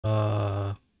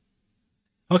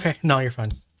Okay, no, you're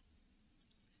fine.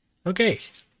 Okay,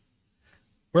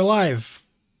 we're live.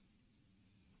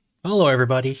 Hello,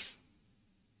 everybody.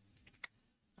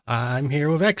 I'm here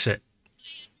with Exit.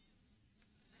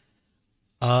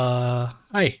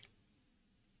 Hi.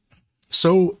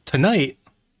 So tonight,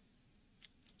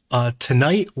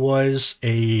 tonight was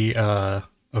a,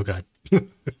 oh god.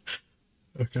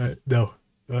 Okay, no.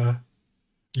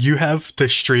 You have the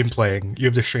stream playing. You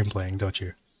have the stream playing, don't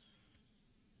you?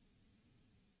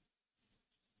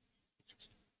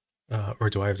 Or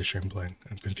do I have the stream playing?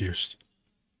 I'm confused.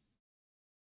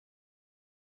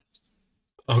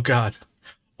 Oh god.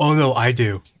 Oh no, I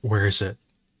do. Where is it?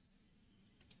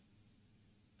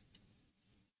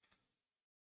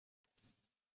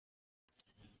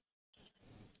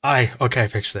 Okay, I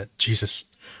fixed it. Jesus.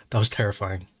 That was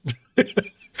terrifying.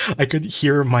 I could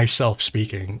hear myself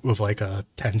speaking with like a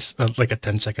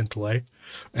 10-second delay,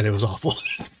 and it was awful.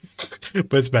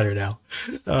 But it's better now.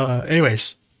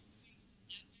 Anyways,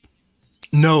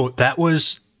 no, that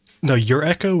was no. Your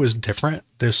echo was different.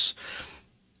 This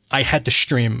I had to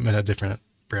stream in a different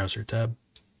browser tab.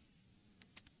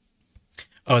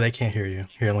 Oh, they can't hear you.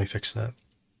 Here, let me fix that.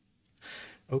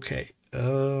 Okay.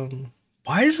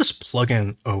 Why does this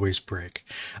plugin always break?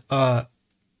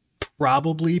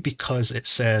 Probably because it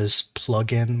says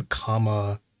plugin,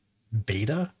 comma,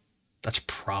 beta. That's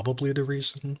probably the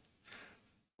reason.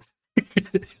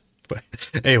 But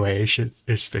anyway,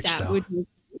 it's fixed That now. would,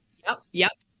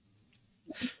 yep.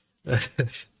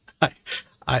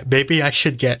 Maybe I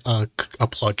should get a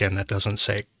plugin that doesn't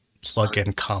say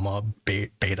plugin, comma,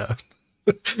 beta.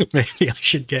 Maybe I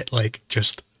should get like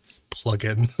just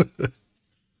plugin.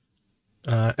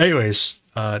 Anyways,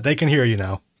 they can hear you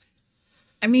now.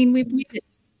 I mean, we've made it.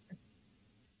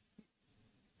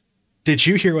 Did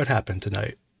you hear what happened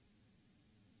tonight?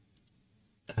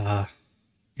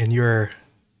 In your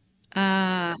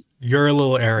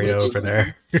little area over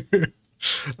there.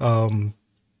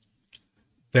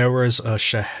 There was a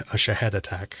Shahed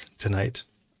attack tonight.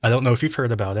 I don't know if you've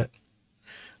heard about it.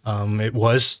 It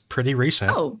was pretty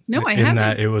recent. Oh, no, I in haven't.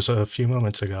 that it was a few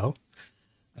moments ago.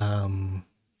 How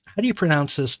do you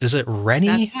pronounce this? Is it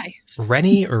Rennie?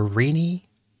 Rennie or Rennie?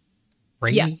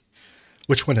 Rennie? Yeah.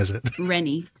 Which one is it?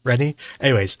 Rennie. Rennie?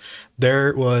 Anyways,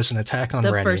 there was an attack on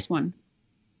Rennie. The first one.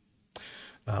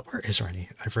 Where is Rennie?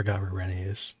 I forgot where Rennie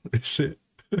is. Is it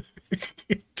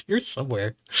here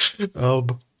somewhere? Oh,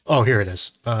 here it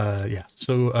is. Yeah.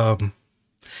 So,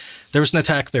 there was an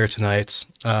attack there tonight.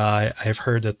 I've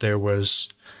heard that there was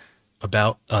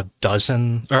about a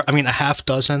half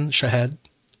dozen Shahed,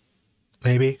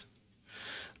 maybe.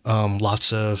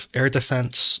 Lots of air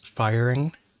defense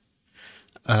firing.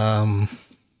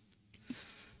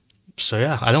 So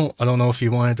yeah, I don't know if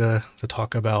you wanted to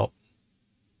talk about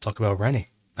Rennie.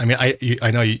 I mean,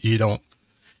 I know you don't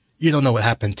know what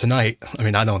happened tonight. I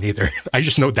mean, I don't either. I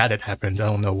just know that it happened. I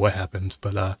don't know what happened.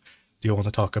 But do you want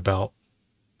to talk about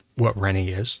what Rennie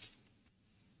is?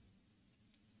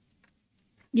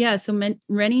 Yeah, so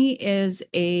Rennie is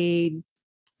a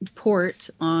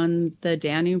port on the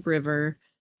Danube River.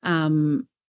 The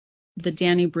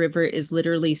Danube River is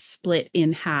literally split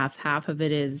in half. Half of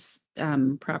it is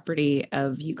property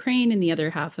of Ukraine, and the other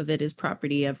half of it is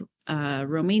property of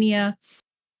Romania.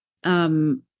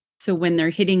 So when they're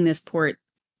hitting this port,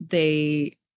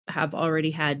 they have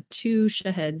already had 2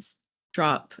 Shaheds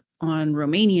drop on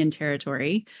Romanian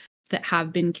territory that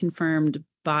have been confirmed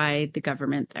by the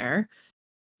government there.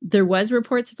 There was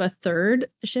reports of a 3rd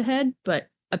Shahed, but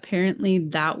apparently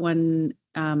that one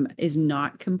is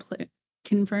not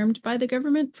confirmed by the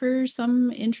government for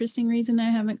some interesting reason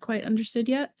I haven't quite understood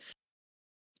yet.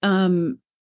 At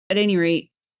any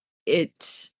rate,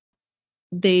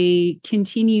 they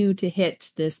continue to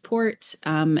hit this port,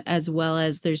 as well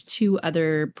as there's 2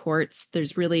 other ports.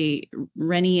 There's really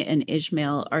Rennie and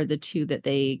Ishmael are the 2 that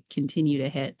they continue to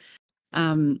hit,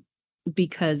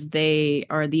 because they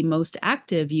are the most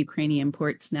active Ukrainian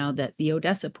ports now that the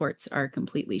Odessa ports are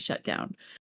completely shut down.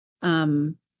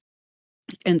 And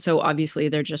so obviously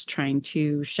they're just trying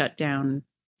to shut down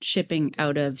shipping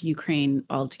out of Ukraine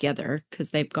altogether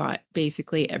because they've got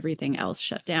basically everything else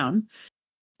shut down.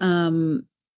 And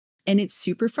it's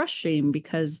super frustrating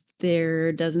because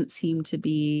there doesn't seem to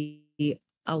be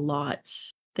a lot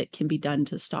that can be done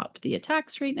to stop the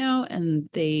attacks right now, and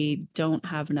they don't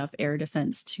have enough air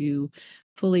defense to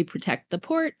fully protect the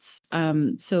ports.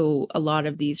 So a lot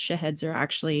of these Shaheds are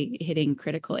actually hitting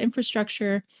critical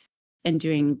infrastructure and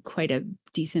doing quite a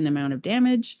decent amount of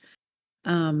damage.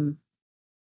 And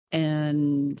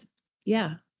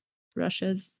yeah,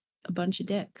 Russia's a bunch of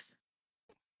dicks.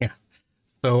 Yeah.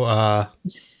 So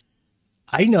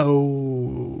I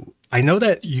know I know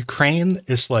that Ukraine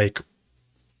is like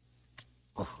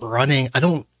running. I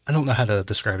don't know how to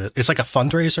describe it. It's like a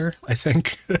fundraiser, I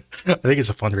think. I think it's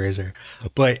a fundraiser.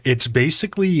 But it's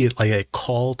basically like a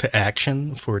call to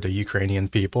action for the Ukrainian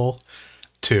people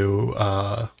to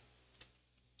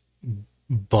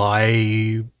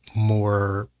buy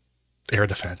more air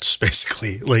defense,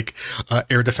 basically, like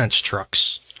air defense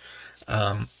trucks.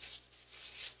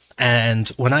 And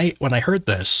when I heard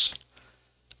this,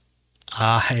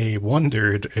 I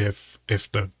wondered if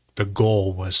the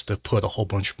goal was to put a whole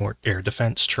bunch more air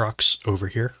defense trucks over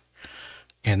here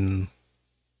in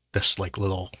this like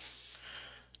little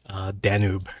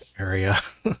Danube area.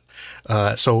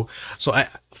 So I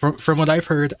from what I've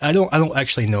heard, I don't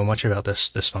actually know much about this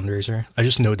fundraiser. I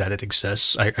just know that it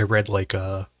exists. I read like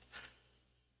a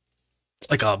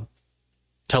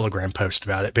Telegram post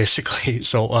about it, basically.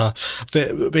 So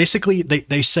basically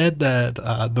they said that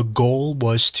the goal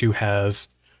was to have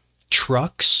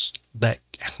trucks that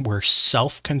were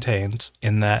self-contained,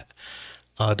 in that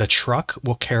the truck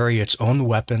will carry its own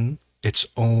weapon, its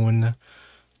own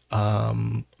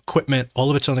equipment, all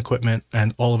of its own equipment,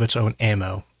 and all of its own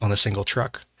ammo on a single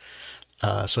truck.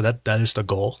 So that is the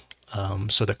goal.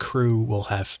 So the crew will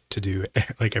have to do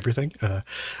like everything.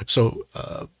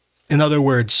 In other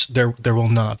words, there will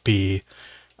not be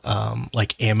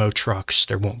like ammo trucks.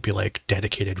 There won't be like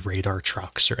dedicated radar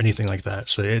trucks or anything like that.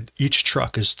 So each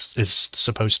truck is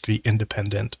supposed to be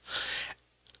independent,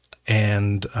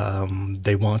 and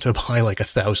they want to buy like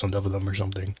 1,000 of them or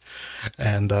something.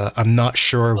 And I'm not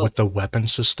sure what the weapon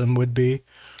system would be.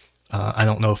 I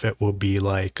don't know if it will be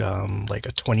like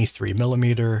a 23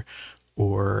 millimeter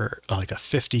or like a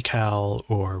 50 cal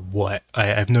or what. I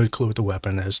have no clue what the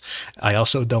weapon is. I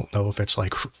also don't know if it's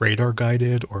like radar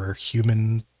guided or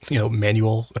human,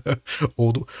 manual,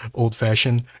 old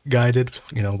fashioned guided,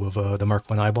 with the Mark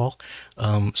 1 eyeball.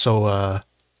 But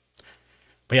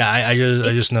yeah, I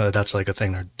just know that that's like a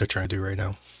thing they're trying to do right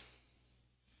now.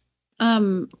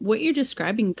 What you're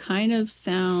describing kind of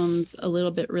sounds a little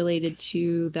bit related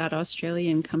to that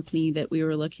Australian company that we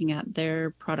were looking at their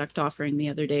product offering the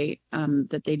other day,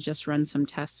 that they just run some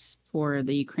tests for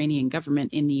the Ukrainian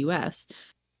government in the US,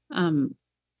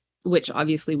 which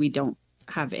obviously we don't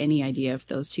have any idea if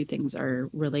those two things are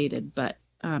related, but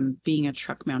being a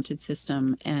truck mounted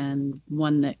system and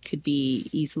one that could be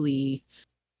easily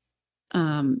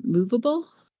movable,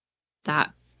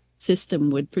 that system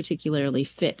would particularly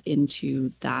fit into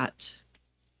that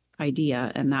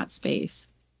idea and that space.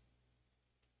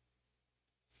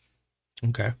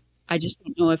 Okay. I just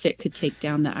don't know if it could take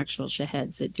down the actual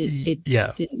Shaheds. It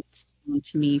Yeah. didn't seem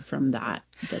to me from that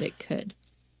it could.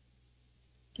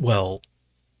 Well,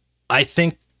 I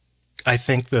think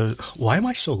why am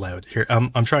I so loud here?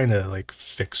 I'm trying to like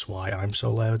fix why I'm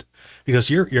so loud, because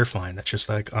you're fine. It's just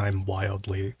like I'm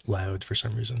wildly loud for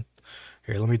some reason.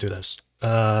 Here, let me do this.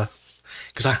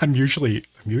 Because I'm usually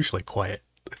quiet.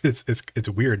 It's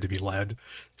weird to be loud.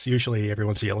 It's usually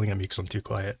everyone's yelling at me because I'm too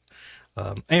quiet.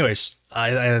 Anyways,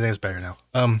 I think it's better now.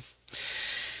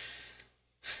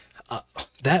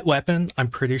 That weapon, I'm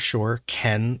pretty sure,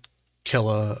 can kill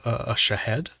a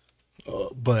Shahed.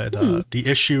 But the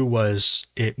issue was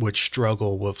it would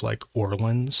struggle with like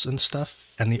Orlans and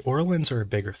stuff, and the Orlans are a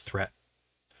bigger threat.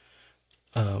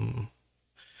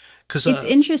 Because It's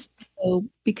interesting though,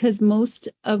 because most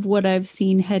of what I've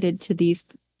seen headed to these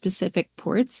specific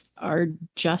ports are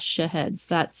just Shaheds.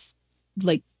 That's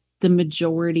like the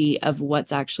majority of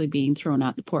what's actually being thrown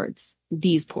at the ports.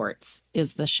 These ports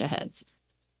is the Shaheds.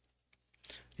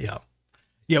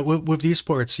 yeah, with these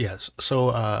ports, yes.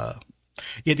 So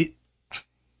yeah,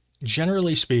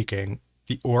 generally speaking,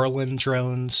 the Orlan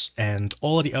drones and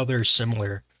all of the other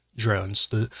similar drones,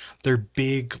 they're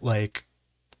big like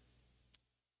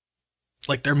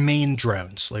their main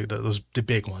drones, like the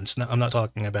big ones. Now, I'm not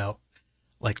talking about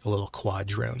like a little quad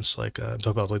drones. Like I'm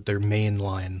talking about like their main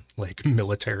line, like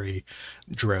military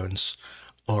drones,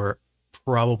 are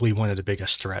probably one of the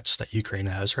biggest threats that Ukraine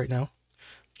has right now,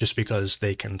 just because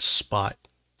they can spot,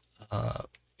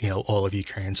 all of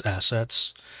Ukraine's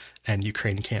assets, and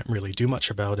Ukraine can't really do much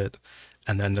about it.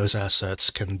 And then those assets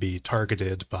can be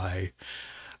targeted by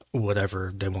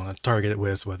whatever they want to target it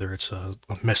with, whether it's a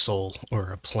missile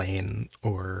or a plane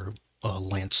or a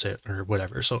Lancet or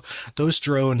whatever. So those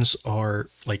drones are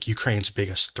like Ukraine's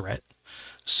biggest threat.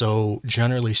 So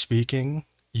generally speaking,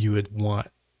 you would want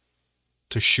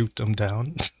to shoot them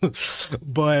down.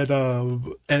 But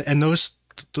and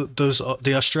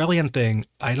the Australian thing,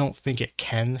 I don't think it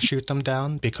can shoot them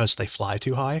down because they fly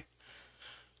too high.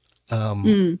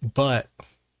 But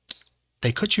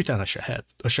they could shoot down a Shahed.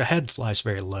 A Shahed flies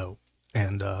very low,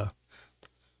 and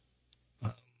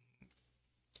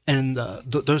And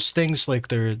those things, like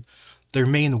their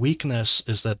main weakness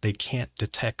is that they can't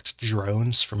detect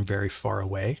drones from very far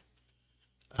away.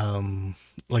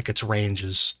 Like its range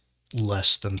is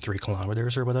less than 3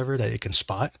 kilometers or whatever that it can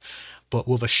spot. But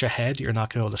with a Shahed, you're not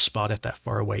going to be able to spot it that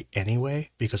far away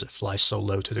anyway because it flies so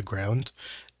low to the ground,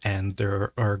 and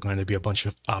there are going to be a bunch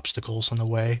of obstacles in the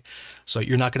way. So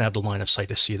you're not going to have the line of sight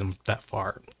to see them that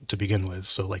far to begin with.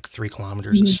 So like 3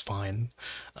 kilometers is fine.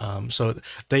 So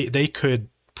they could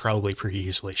probably pretty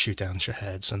easily shoot down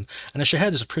Shaheds, and a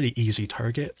Shahed is a pretty easy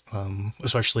target,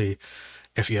 especially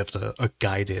if you have a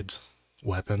guided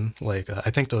weapon. Like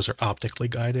I think those are optically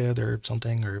guided or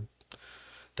something, or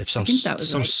they've some right.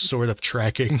 sort of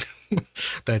tracking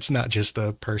that's not just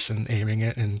the person aiming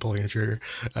it and pulling the trigger.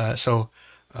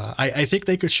 I think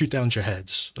they could shoot down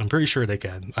Shaheds. I'm pretty sure they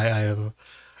can. I have.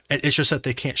 It's just that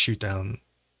they can't shoot down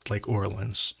like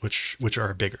Orlans, which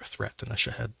are a bigger threat than a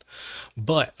Shahed.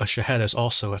 But a Shahed is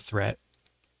also a threat,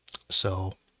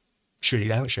 so shooting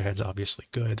down Shahed's obviously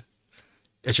good.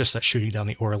 It's just that shooting down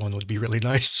the Orlan would be really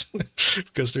nice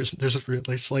because there's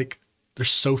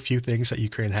so few things that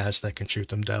Ukraine has that can shoot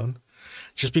them down,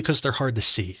 just because they're hard to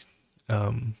see.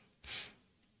 And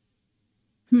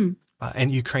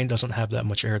Ukraine doesn't have that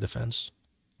much air defense,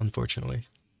 unfortunately.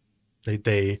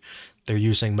 They're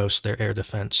using most of their air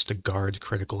defense to guard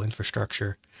critical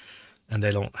infrastructure, and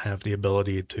they don't have the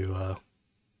ability to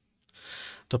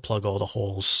plug all the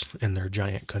holes in their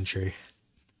giant country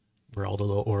where all the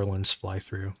little Orlans fly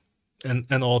through, and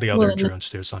all the other drones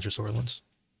too. It's not just Orlans.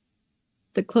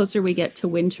 The closer we get to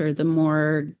winter, the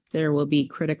more there will be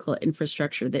critical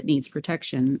infrastructure that needs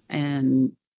protection,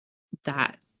 and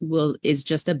that is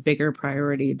just a bigger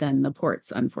priority than the ports,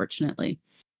 unfortunately.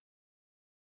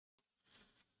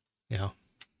 Yeah.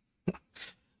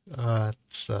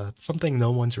 It's something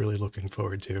no one's really looking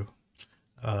forward to.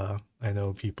 I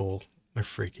know people are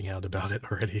freaking out about it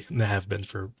already, and they have been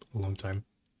for a long time.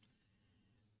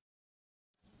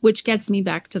 Which gets me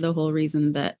back to the whole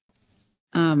reason that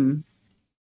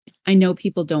I know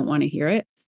people don't want to hear it,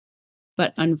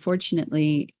 but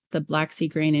unfortunately, the Black Sea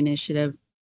Grain Initiative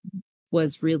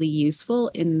was really useful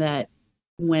in that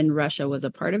when Russia was a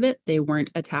part of it, they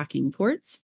weren't attacking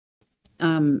ports.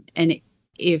 And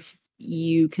if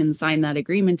you can sign that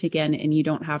agreement again and you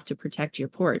don't have to protect your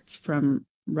ports from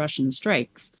Russian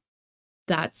strikes,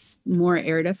 that's more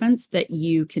air defense that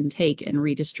you can take and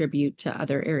redistribute to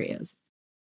other areas.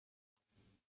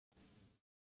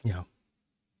 Yeah.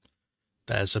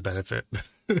 That is a benefit.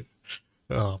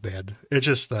 Oh man, it's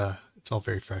just it's all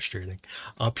very frustrating.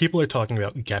 People are talking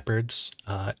about Gepards.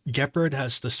 Gepard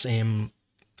has the same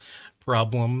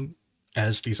problem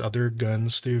as these other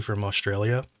guns do from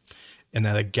Australia, in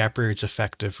that a Gepard's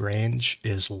effective range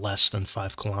is less than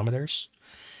 5 kilometers,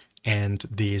 and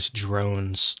these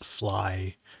drones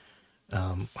fly.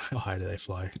 How high do they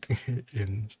fly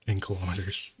in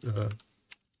kilometers?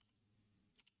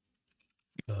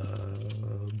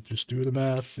 Just do the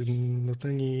math in the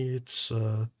thingy. It's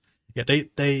yeah,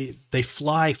 they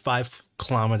fly 5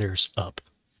 kilometers up.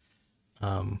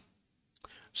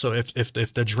 So if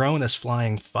the drone is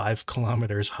flying 5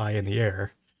 kilometers high in the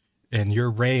air, and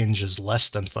your range is less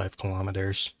than 5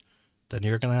 kilometers, then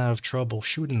you're gonna have trouble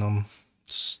shooting them.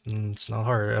 It's not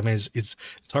hard. I mean, it's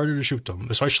harder to shoot them,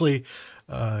 especially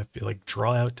if you like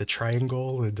draw out the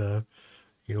triangle and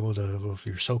with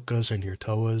your Sokas and your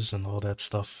Toas and all that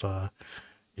stuff.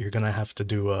 You're gonna have to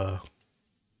do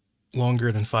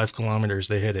longer than 5 kilometers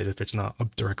to hit it if it's not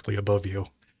up directly above you.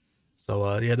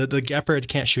 So yeah, the Gepard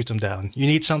can't shoot them down. You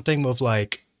need something with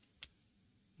like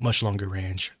much longer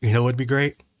range. You know what would be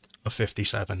great? A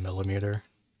 57 millimeter.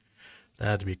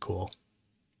 That'd be cool.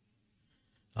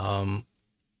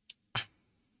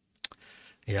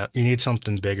 Yeah, you need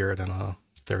something bigger than a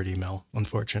 30 mil,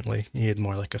 unfortunately. You need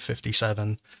more like a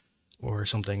 57 or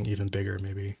something even bigger,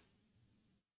 maybe.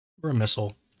 Or a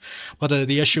missile. But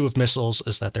the issue with missiles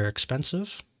is that they're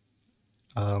expensive.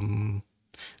 And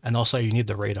also you need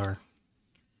the radar.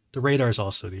 The radar is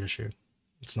also the issue.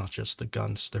 It's not just the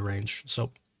guns, the range.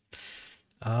 So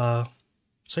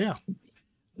yeah.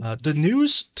 The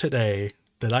news today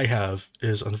that I have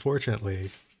is unfortunately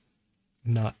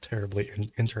not terribly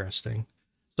interesting.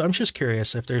 So I'm just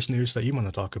curious if there's news that you want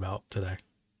to talk about today.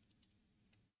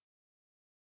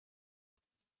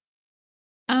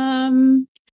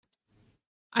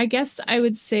 I guess I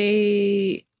would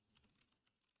say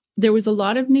there was a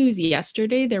lot of news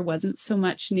yesterday. There wasn't so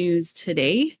much news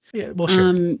today. Yeah, well,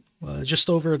 sure. Just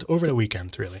over the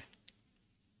weekend, really.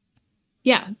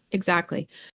 Yeah, exactly.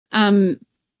 I'm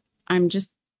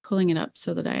just pulling it up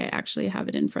so that I actually have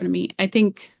it in front of me. I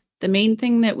think the main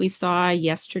thing that we saw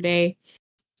yesterday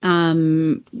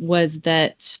was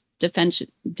that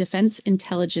Defense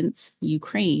Intelligence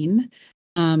Ukraine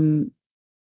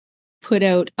put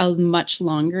out a much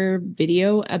longer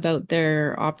video about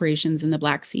their operations in the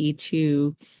Black Sea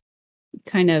to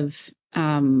kind of,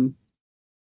 I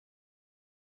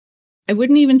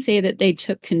wouldn't even say that they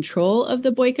took control of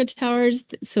the Boika Towers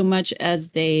so much as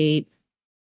they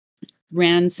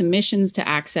ran some missions to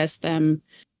access them,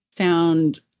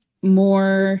 found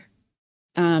more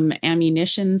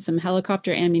ammunition, some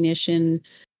helicopter ammunition,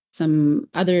 some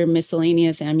other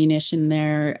miscellaneous ammunition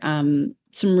there,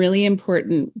 some really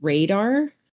important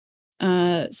radar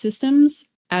systems,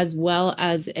 as well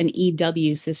as an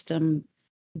EW system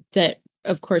that,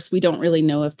 of course, we don't really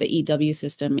know if the EW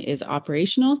system is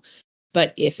operational,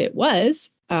 but if it was,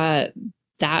 that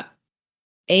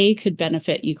A, could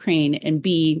benefit Ukraine, and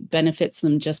B, benefits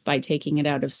them just by taking it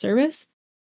out of service.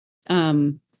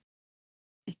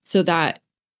 So that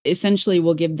essentially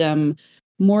will give them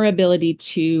more ability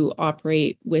to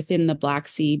operate within the Black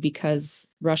Sea because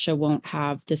Russia won't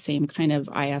have the same kind of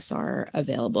ISR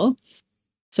available.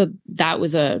 So that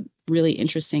was a really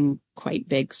interesting, quite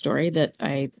big story that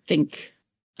I think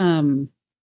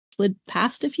slid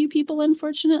past a few people,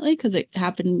 unfortunately, because it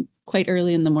happened quite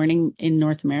early in the morning in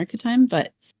North America time,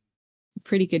 but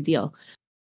pretty good deal.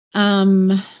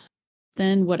 Then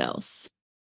what else?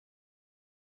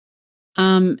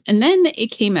 And then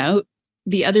it came out,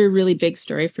 the other really big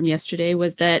story from yesterday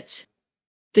was that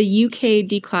the UK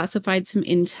declassified some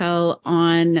intel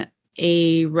on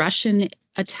a Russian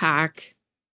attack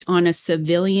on a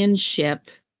civilian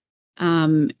ship.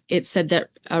 It said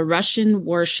that a Russian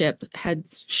warship had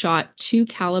shot 2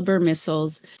 Caliber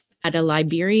missiles at a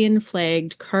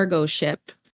Liberian-flagged cargo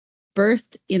ship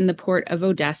berthed in the port of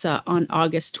Odessa on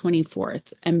August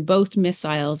 24th, and both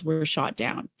missiles were shot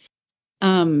down.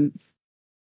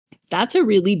 That's a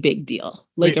really big deal.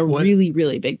 Like really,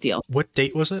 really big deal. What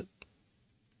date was it?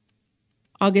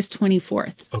 August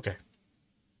 24th. Okay.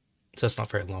 So that's not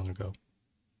very long ago.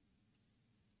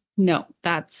 No,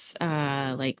 that's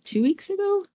like 2 weeks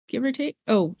ago, give or take.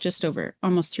 Oh, just over,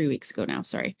 almost 3 weeks ago now,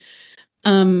 sorry.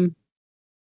 So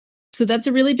that's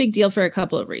a really big deal for a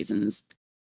couple of reasons.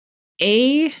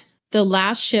 A, the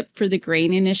last ship for the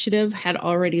grain initiative had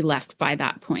already left by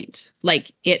that point.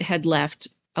 Like it had left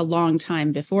a long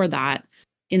time before that,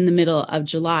 in the middle of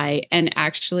July. And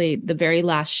actually the very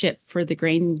last ship for the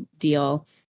grain deal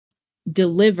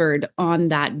delivered on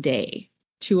that day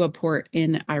to a port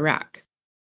in Iraq.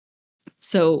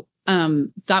 So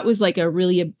that was like a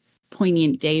really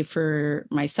poignant day for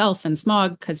myself and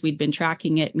Smog, because we'd been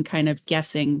tracking it and kind of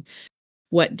guessing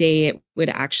what day it would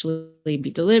actually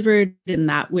be delivered. And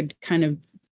that would kind of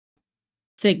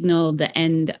signal the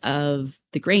end of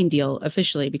the grain deal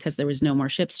officially, because there was no more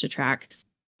ships to track.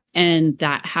 And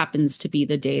that happens to be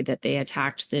the day that they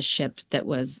attacked this ship that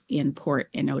was in port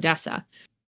in Odessa.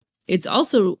 It's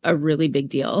also a really big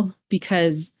deal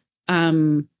because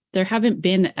there haven't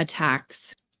been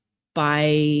attacks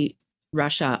by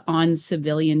Russia on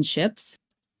civilian ships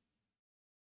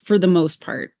for the most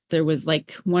part. There was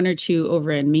like 1 or 2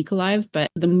 over in Mykolaiv, but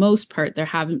for the most part, there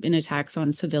haven't been attacks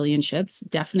on civilian ships,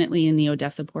 definitely in the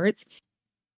Odessa ports,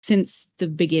 since the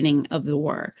beginning of the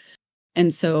war.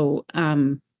 And so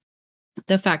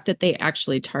the fact that they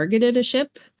actually targeted a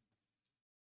ship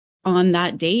on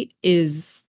that date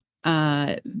is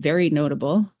very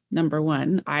notable. Number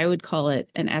one, I would call it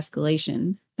an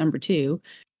escalation. Number two,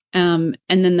 and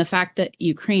then the fact that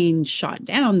Ukraine shot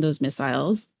down those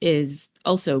missiles is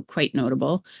also quite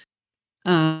notable,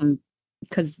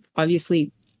 because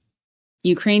obviously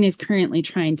Ukraine is currently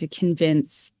trying to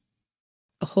convince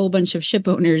a whole bunch of ship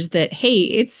owners that, hey,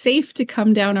 it's safe to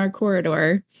come down our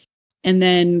corridor and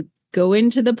then go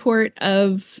into the port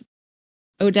of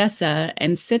Odessa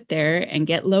and sit there and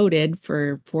get loaded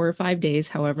for 4 or 5 days,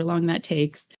 however long that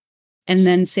takes, and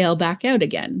then sail back out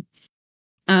again.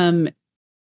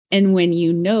 And when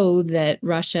you know that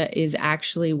Russia is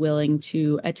actually willing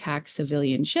to attack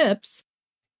civilian ships,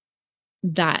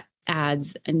 that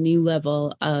adds a new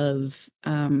level of,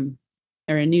 or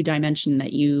a new dimension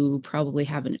that you probably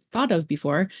haven't thought of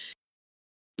before.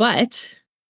 But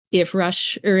if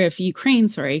Ukraine,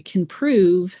 can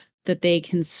prove that they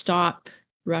can stop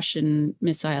Russian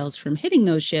missiles from hitting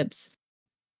those ships,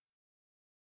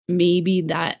 maybe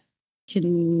that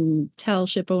can tell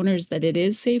ship owners that it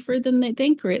is safer than they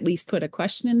think, or at least put a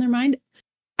question in their mind.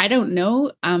 I don't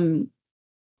know.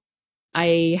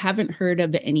 I haven't heard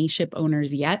of any ship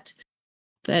owners yet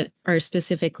that are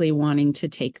specifically wanting to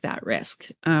take that risk.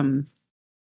 And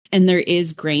there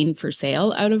is grain for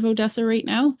sale out of Odessa right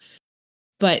now,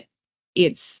 but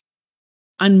it's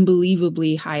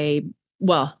unbelievably high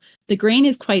well, the grain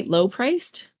is quite low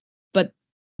priced, but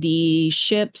the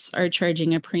ships are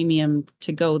charging a premium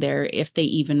to go there if they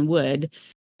even would.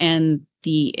 And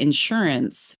the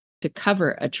insurance to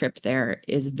cover a trip there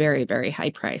is very, very high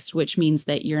priced, which means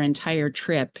that your entire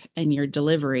trip and your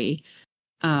delivery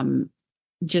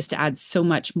just adds so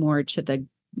much more to the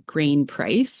grain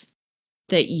price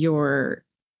that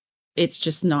it's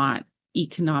just not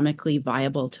economically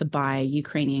viable to buy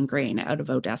Ukrainian grain out of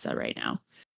Odessa right now.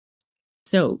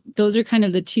 So those are kind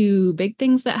of the two big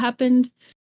things that happened.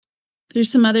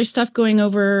 There's some other stuff going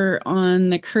over on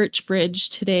the Kerch Bridge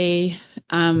today.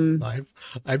 I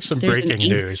have some breaking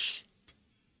news.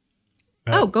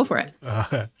 Go for it.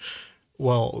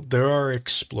 Well, there are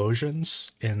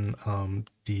explosions in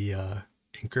the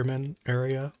Inkerman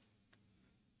area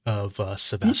of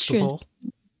Sevastopol,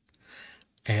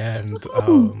 and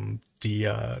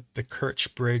the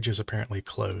Kerch Bridge is apparently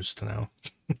closed now.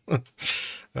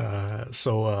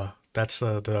 So that's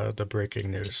the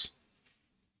breaking news.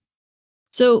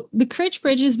 So the Kerch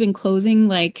Bridge has been closing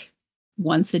like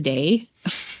once a day,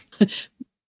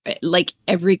 like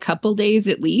every couple days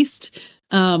at least,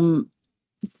 for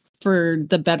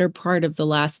the better part of the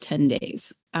last 10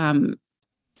 days.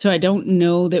 So I don't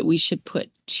know that we should put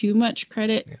too much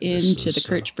credit into the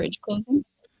Kerch Bridge closing.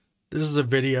 This is a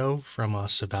video from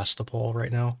Sevastopol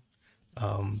right now.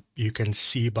 You can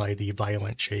see by the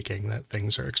violent shaking that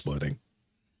things are exploding.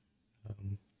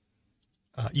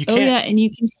 You can't, and you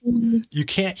can see. You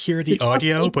can't hear the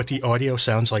audio, but the audio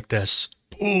sounds like this.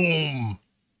 Boom!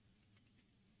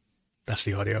 That's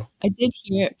the audio. I did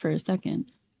hear it for a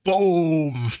second.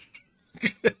 Boom!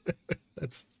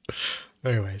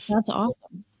 Anyways. That's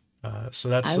awesome. So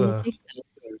that's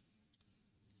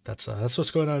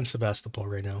what's going on in Sevastopol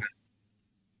right now.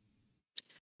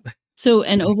 So,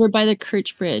 and over by the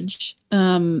Kerch Bridge,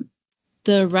 the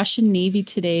Russian Navy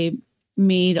today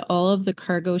made all of the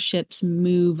cargo ships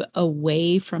move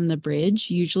away from the bridge.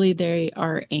 Usually they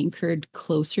are anchored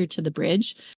closer to the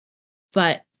bridge,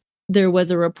 but there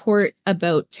was a report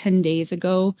about 10 days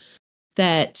ago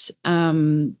that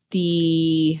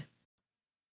the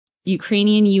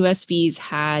Ukrainian USVs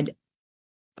had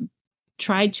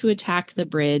tried to attack the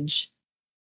bridge,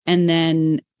 and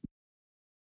then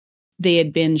they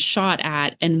had been shot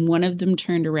at, and one of them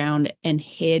turned around and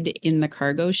hid in the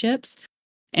cargo ships.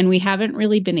 And we haven't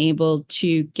really been able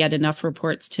to get enough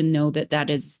reports to know that that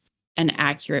is an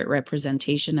accurate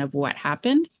representation of what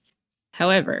happened.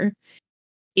 However,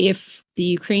 if the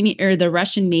Ukrainian or the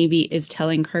Russian Navy is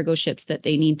telling cargo ships that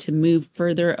they need to move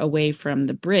further away from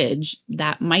the bridge,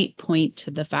 that might point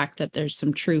to the fact that there's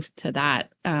some truth to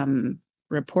that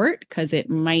report, because it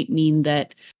might mean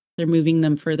that they're moving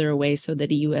them further away so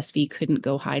that a USV couldn't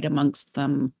go hide amongst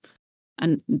them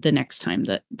and the next time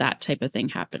that that type of thing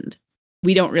happened.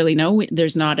 We don't really know.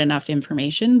 There's not enough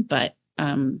information, but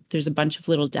there's a bunch of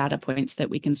little data points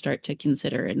that we can start to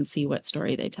consider and see what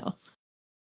story they tell.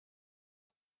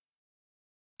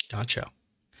 Gotcha.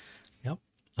 Yep.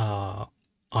 I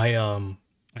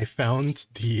found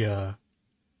the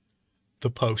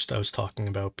post I was talking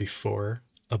about before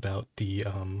about the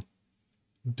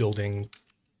building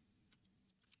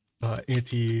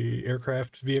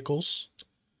anti-aircraft vehicles.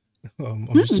 I'm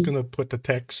just gonna put the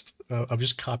text. I'm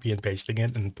just copy and pasting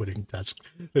it and putting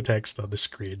the text on the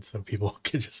screen so people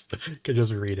can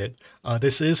just read it.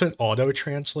 This is an auto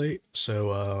translate,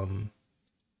 so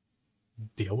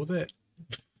deal with it.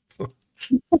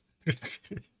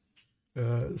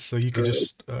 So you can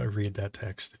just read that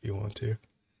text if you want to.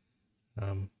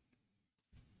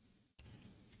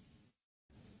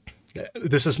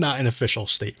 This is not an official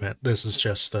statement. This is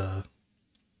just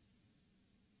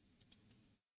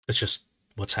it's just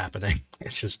what's happening.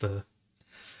 It's just but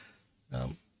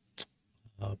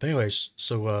anyways,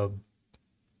 so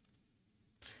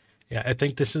yeah, I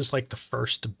think this is like the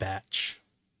first batch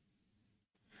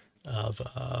of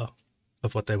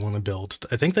what they want to build.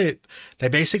 I think they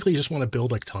basically just want to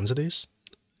build like tons of these.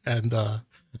 And I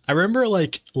remember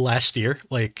like last year,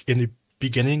 like in the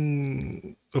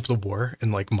beginning of the war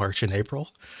in like March and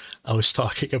April, I was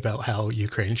talking about how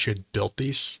Ukraine should build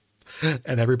these,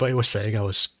 and everybody was saying I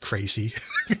was crazy.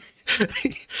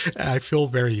 I feel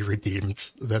very redeemed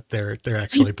that they're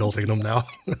actually building them now,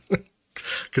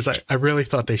 because I really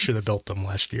thought they should have built them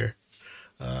last year.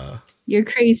 You're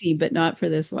crazy, but not for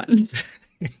this one.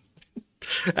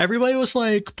 Everybody was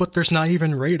like, but there's not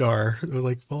even radar. They're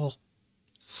like, well,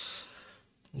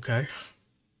 okay.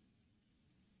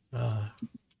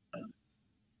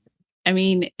 I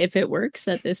mean, if it works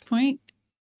at this point,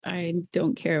 I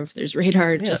don't care if there's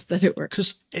radar, just that it works.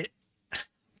 Because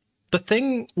the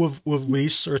thing with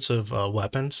these sorts of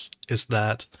weapons is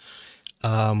that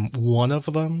One of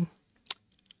them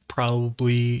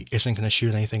probably isn't going to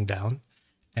shoot anything down,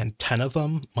 and 10 of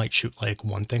them might shoot like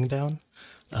one thing down.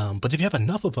 But if you have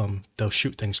enough of them, they'll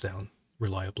shoot things down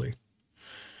reliably.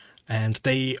 And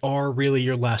they are really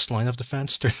your last line of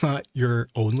defense. They're not your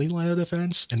only line of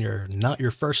defense, and you're not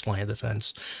your first line of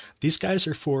defense. These guys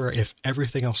are for if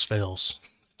everything else fails.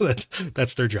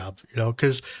 That's their job, you know,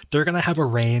 because they're going to have a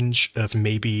range of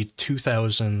maybe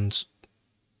 2,000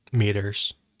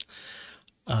 meters.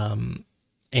 And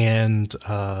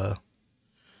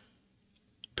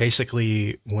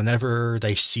basically, whenever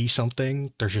they see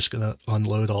something, they're just going to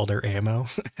unload all their ammo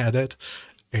at it.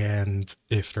 And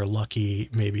if they're lucky,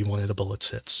 maybe one of the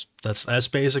bullets hits. That's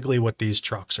basically what these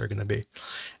trucks are going to be.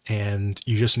 And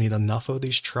you just need enough of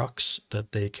these trucks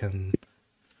that they can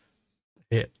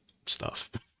hit stuff.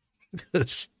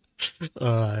 Because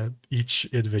each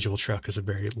individual truck has a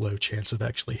very low chance of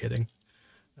actually hitting.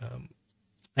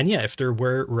 And yeah, if there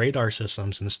were radar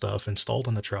systems and stuff installed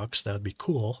on the trucks, that would be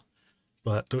cool.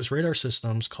 But those radar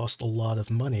systems cost a lot of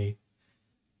money.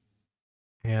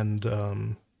 And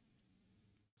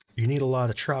you need a lot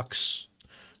of trucks,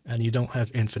 and you don't have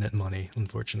infinite money,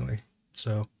 unfortunately.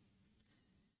 So,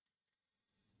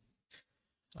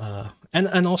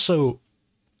 and also,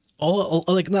 all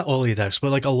like not all the attacks,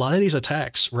 but like a lot of these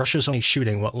attacks, Russia's only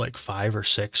shooting what, like 5 or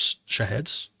 6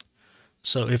 Shaheds.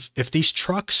 So if these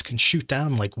trucks can shoot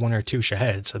down like 1 or 2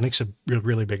 Shaheds, that makes a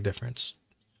really big difference.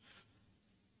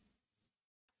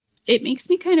 It makes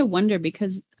me kind of wonder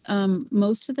because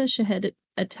most of the Shahed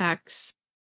attacks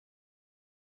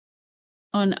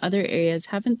on other areas,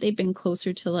 haven't they been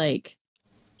closer to like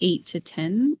 8 to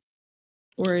 10?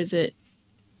 Or is it,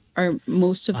 are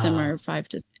most of them are 5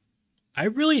 to 6? I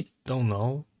really don't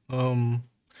know. I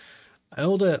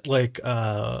know that like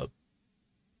the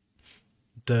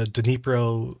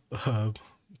Dnipro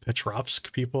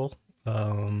Petrovsk people,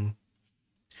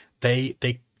 they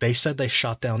said they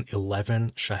shot down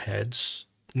 11 Shaheds.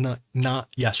 Not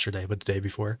yesterday, but the day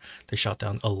before. They shot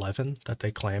down 11 that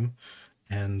they claim.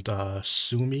 And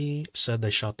Sumi said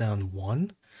they shot down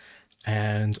 1.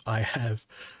 And I have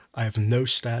no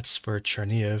stats for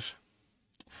Chernihiv.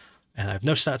 And I have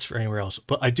no stats for anywhere else.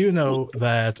 But I do know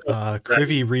that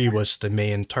Kryvyi Rih was the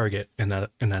main target in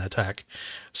that attack.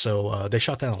 So they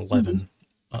shot down 11.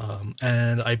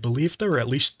 And I believe there were at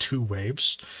least 2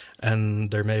 waves. And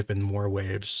there may have been more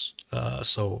waves.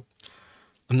 So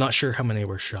I'm not sure how many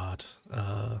were shot.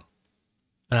 And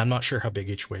I'm not sure how big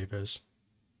each wave is.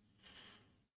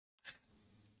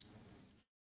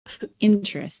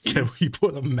 Interesting. Can we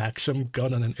put a Maxim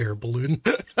gun on an air balloon?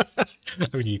 I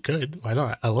mean, you could. Why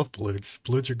not? I love balloons.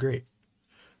 Balloons are great.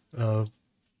 I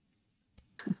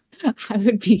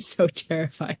would be so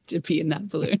terrified to be in that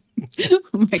balloon. Oh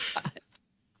my god!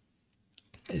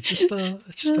 It's just a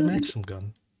Maxim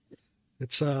gun.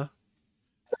 It's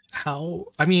how,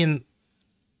 I mean,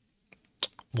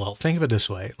 well, think of it this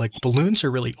way: like balloons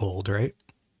are really old, right?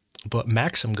 But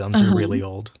Maxim guns are really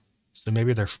old, so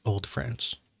maybe they're old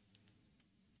friends.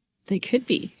 They could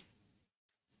be.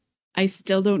 I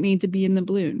still don't need to be in the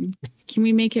balloon. Can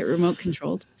we make it remote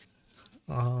controlled?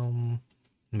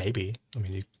 Maybe. I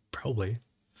mean, you probably.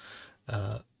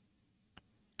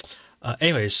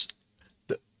 Anyways,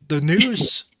 the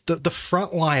news, the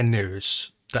frontline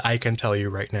news that I can tell you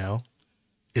right now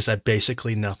is that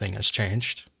basically nothing has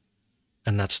changed.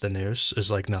 And that's the news, is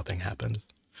like nothing happened.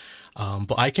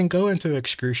 But I can go into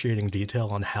excruciating detail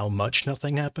on how much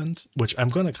nothing happened, which I'm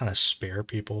going to kind of spare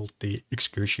people the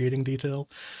excruciating detail.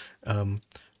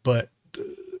 But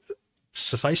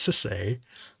suffice to say,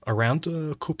 around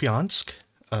Kupiansk,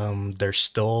 there's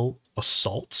still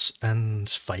assaults and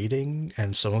fighting,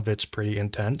 and some of it's pretty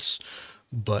intense,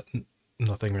 but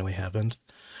nothing really happened.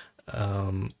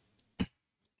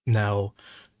 Now,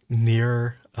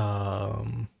 near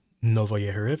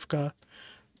Novomarios'ke,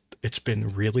 it's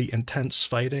been really intense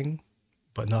fighting,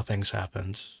 but nothing's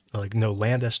happened. Like, no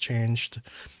land has changed.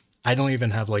 I don't even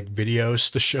have, like,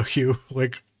 videos to show you.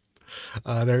 Like,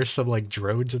 there's some, like,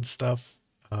 drones and stuff.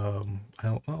 I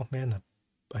don't, oh, man,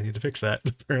 I need to fix that,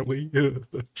 apparently.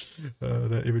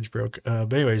 That image broke.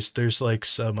 But anyways, there's, like,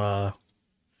 some,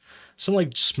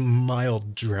 like,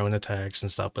 mild drone attacks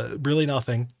and stuff, but really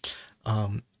nothing.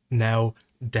 Now,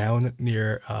 down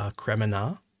near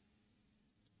Kremmina,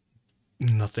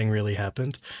 nothing really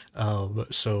happened.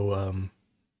 So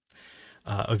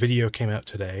a video came out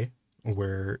today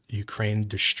where Ukraine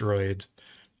destroyed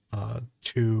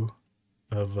 2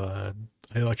 of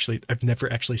I've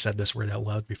never actually said this word out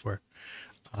loud before.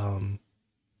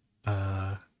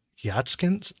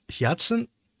 Hyatsint?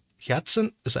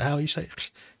 Is that how you say it?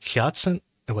 Hyatsint?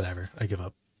 Whatever. I give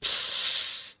up.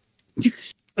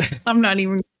 I'm not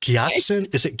even.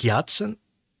 Gyatsen? Is it Gyatsen?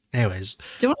 Anyways,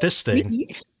 Don't this thing. me.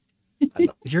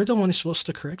 You're the one who's supposed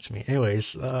to correct me.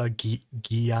 Anyways,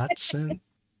 Gyatsen.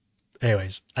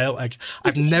 Anyways,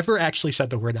 I've never actually said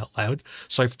the word out loud,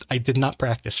 so I did not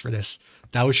practice for this.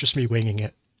 That was just me winging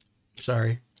it.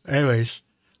 Sorry. Anyways,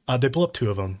 they blew up 2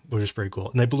 of them, which is pretty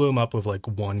cool. And they blew them up with like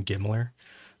 1 Gimler,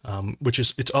 which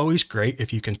is, it's always great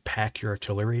if you can pack your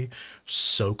artillery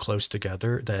so close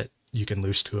together that you can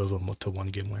lose 2 of them to 1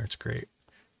 Gimler. It's great.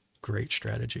 Great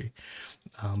strategy.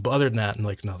 But other than that,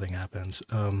 like nothing happened.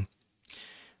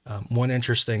 One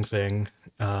interesting thing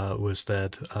was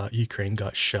that Ukraine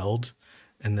got shelled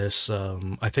in this,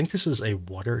 I think this is a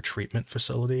water treatment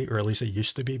facility, or at least it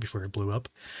used to be before it blew up.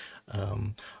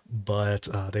 But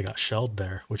they got shelled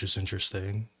there, which is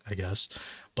interesting, I guess.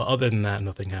 But other than that,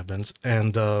 nothing happened.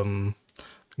 And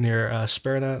near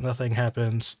Sperna, nothing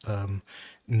happens.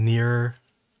 Near,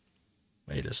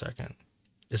 wait a second.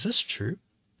 Is this true?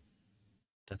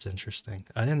 That's interesting.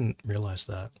 I didn't realize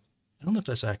that. I don't know if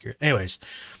that's accurate. Anyways,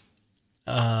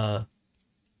 near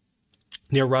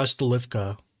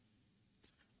Rozdalivka,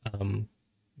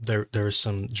 there was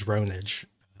some dronage,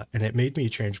 and it made me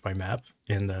change my map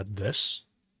in this.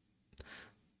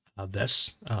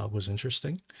 This was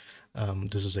interesting.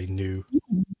 This is a new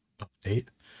update.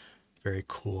 Very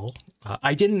cool.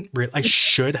 I didn't really, I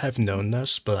should have known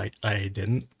this, but I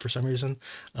didn't for some reason.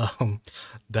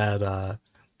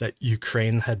 That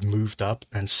Ukraine had moved up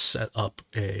and set up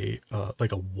a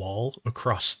like a wall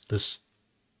across this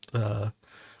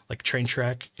like train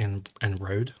track and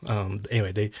road.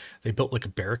 Anyway, they built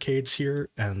like barricades here,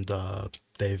 and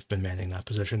they've been manning that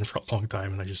position for a long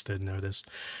time, and I just didn't notice.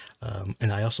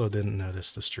 And I also didn't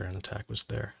notice this drone attack was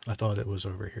there. I thought it was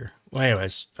over here. Well,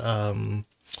 anyways, other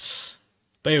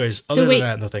than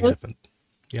that, nothing happened.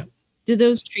 Yeah. Do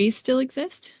those trees still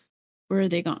exist, or are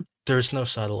they gone? There's no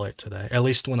satellite today. At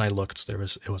least when I looked, it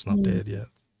wasn't updated yet.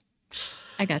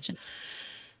 I gotcha.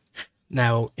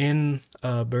 Now in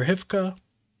Berhivka,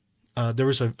 there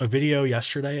was a video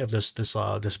yesterday of this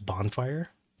bonfire,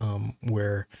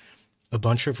 where a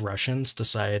bunch of Russians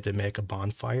decided to make a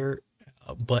bonfire,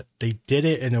 but they did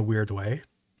it in a weird way.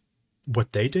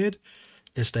 What they did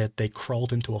is that they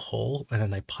crawled into a hole and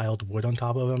then they piled wood on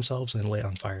top of themselves and lit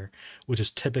on fire, which is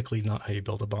typically not how you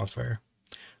build a bonfire.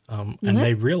 And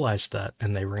they realized that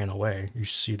and they ran away. You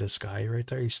see this guy right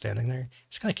there? He's standing there.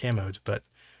 He's kind of camoed, but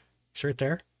he's right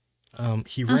there.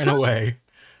 He ran away.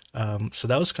 So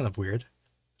that was kind of weird.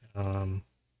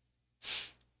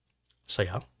 So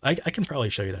yeah, I can probably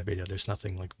show you that video. There's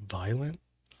nothing like violent.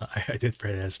 I did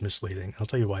rate it as misleading. I'll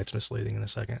tell you why it's misleading in a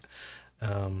second.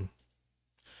 But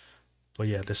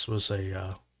yeah, this was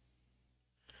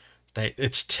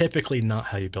it's typically not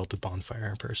how you build a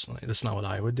bonfire, personally. That's not what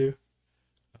I would do.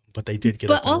 But they did get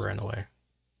up and ran away.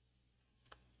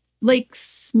 Like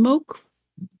smoke,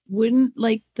 wouldn't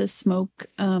like the smoke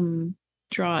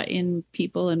draw in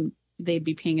people and they'd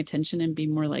be paying attention and be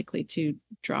more likely to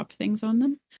drop things on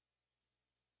them?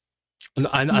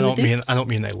 I don't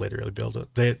mean they literally built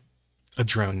it. A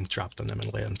drone dropped on them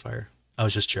and lit on fire. I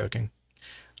was just joking.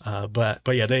 But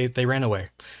yeah, they ran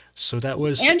away. So that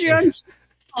was Andrew, I'm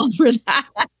all for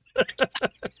that.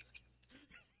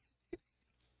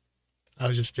 I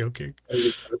was just joking.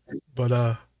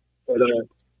 But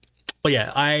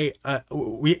yeah,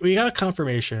 we got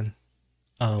confirmation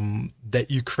that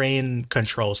Ukraine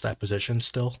controls that position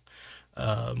still.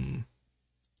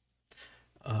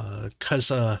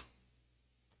 Cause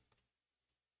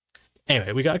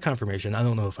anyway, we got confirmation. I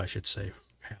don't know if I should say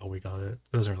how we got it.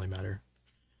 It doesn't really matter.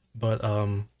 But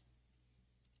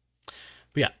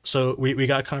yeah, so we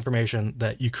got confirmation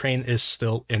that Ukraine is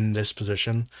still in this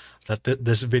position, that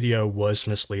this video was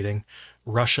misleading.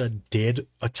 Russia did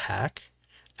attack,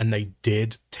 and they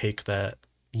did take that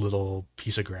little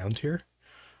piece of ground here.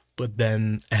 But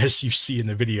then, as you see in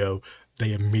the video,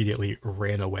 they immediately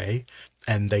ran away,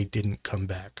 and they didn't come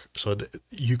back. So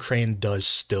Ukraine does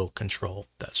still control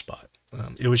that spot.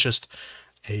 It was just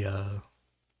a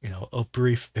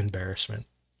brief embarrassment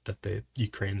that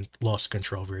Ukraine lost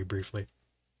control very briefly.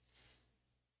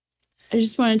 I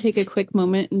just want to take a quick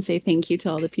moment and say thank you to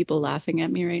all the people laughing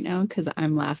at me right now, because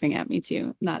I'm laughing at me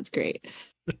too. That's great.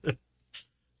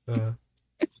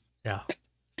 Yeah.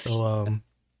 So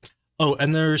oh,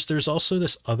 and there's also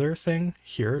this other thing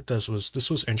here. This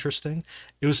was interesting.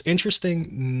 It was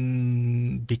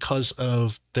interesting because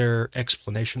of their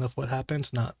explanation of what happened,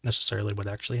 not necessarily what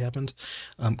actually happened.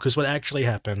 Because what actually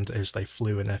happened is they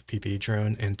flew an FPV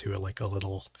drone into a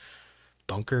little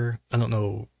bunker. I don't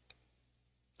know.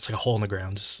 It's like a hole in the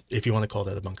ground, if you want to call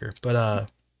that a bunker.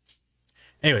 But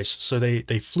Anyways, so they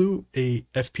flew a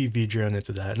FPV drone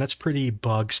into that, and that's pretty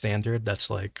bog standard. That's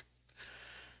like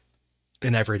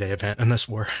an everyday event in this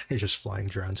war. You're just flying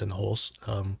drones in the holes.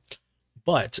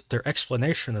 But their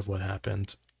explanation of what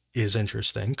happened is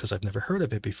interesting because I've never heard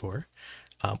of it before.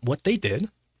 What they did,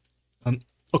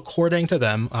 according to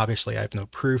them, obviously I have no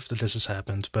proof that this has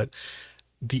happened, but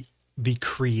the the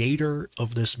creator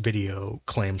of this video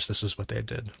claims this is what they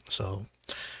did. So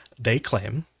they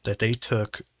claim that they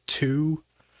took two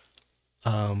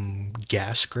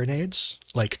gas grenades,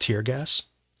 like tear gas,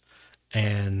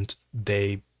 and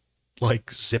they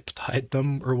like zip tied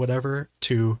them or whatever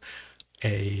to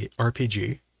a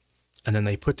RPG, and then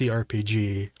they put the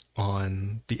RPG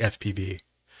on the FPV,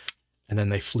 and then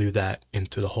they flew that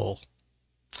into the hole.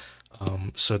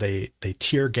 So they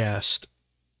tear gassed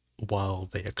while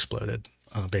they exploded,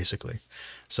 basically.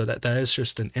 So that is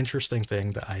just an interesting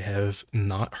thing that I have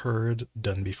not heard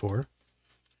done before,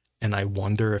 and I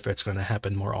wonder if it's going to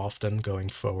happen more often going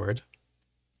forward.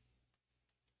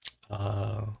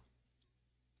 I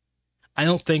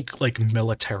don't think like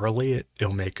militarily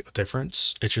it'll make a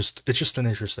difference. It's just an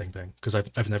interesting thing because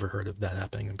I've never heard of that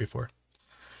happening before.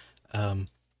 Um,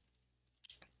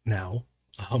 Now,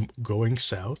 going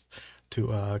south to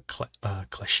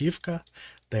Klischiivka,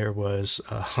 there was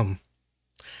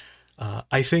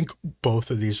I think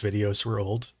both of these videos were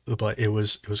old, but it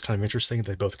was kind of interesting.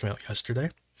 They both came out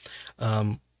yesterday,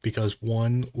 because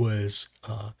one was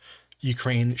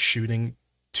Ukraine shooting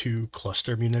two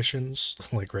cluster munitions,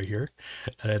 like right here,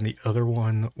 and the other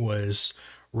one was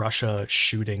Russia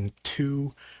shooting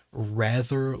two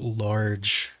rather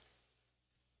large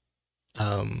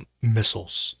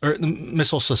missiles or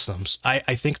missile systems. I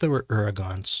think they were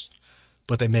Uragans,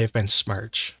 but they may have been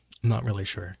Smarch. I'm not really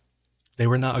sure. They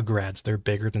were not a grad. They're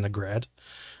bigger than a grad.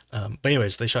 But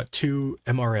anyways, they shot two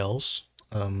MRLs,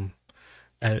 and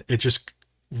it just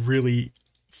really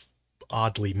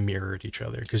oddly mirrored each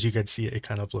other because you could see it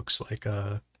kind of looks like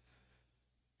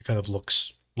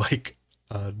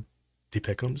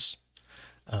DPICMs,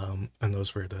 and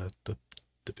those were the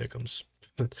DPICMs.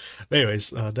 But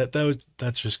anyways,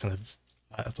 that's just kind of,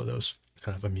 I thought that was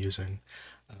kind of amusing.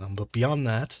 But beyond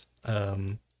that,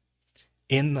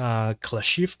 in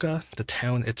Klischiivka, the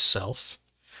town itself,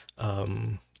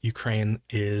 Ukraine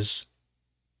is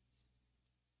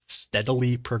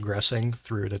steadily progressing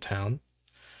through the town.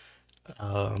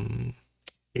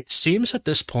 It seems at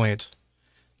this point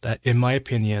that, in my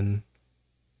opinion,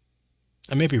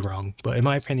 I may be wrong, but in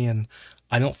my opinion,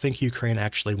 I don't think Ukraine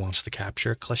actually wants to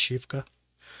capture Klischiivka.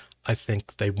 I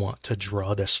think they want to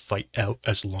draw this fight out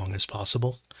as long as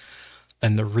possible.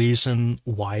 And the reason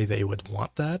why they would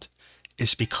want that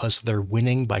is because they're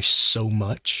winning by so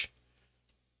much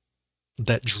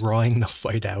that drawing the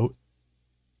fight out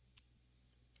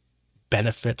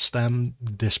benefits them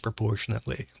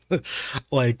disproportionately.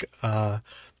 Like, I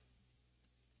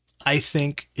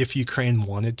think if Ukraine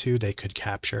wanted to, they could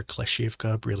capture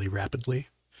Klischiivka really rapidly,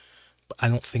 but I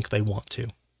don't think they want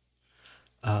to.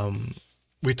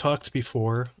 We talked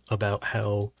before about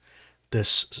how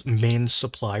this main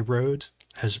supply road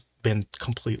has been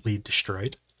completely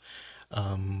destroyed.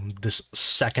 This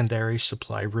secondary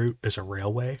supply route is a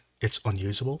railway. It's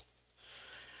unusable.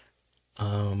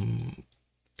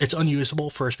 It's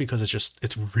unusable first because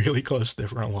it's really close to the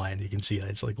front line. You can see that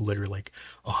it's like literally like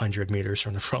 100 meters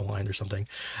from the front line or something.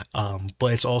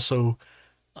 But it's also,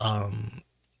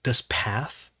 this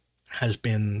path has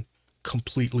been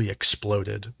completely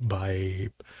exploded by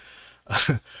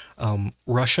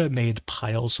Russia made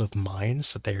piles of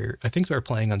mines that I think they were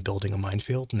planning on building a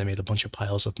minefield, and they made a bunch of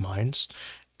piles of mines,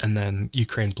 and then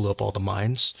Ukraine blew up all the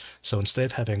mines. So instead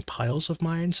of having piles of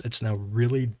mines, it's now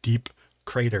really deep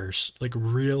craters, like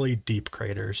really deep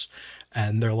craters,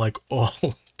 and they're like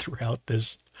all throughout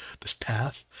this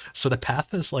path. So the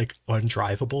path is like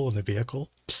undrivable in the vehicle.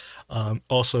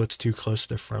 Also, it's too close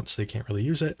to the front, so you can't really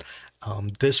use it.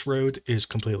 This road is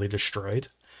completely destroyed,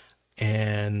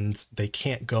 and they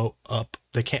can't go up.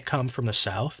 They can't come from the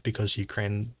south because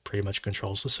Ukraine pretty much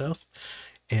controls the south,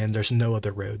 and there's no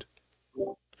other road.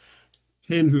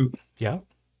 Andrew, Yeah.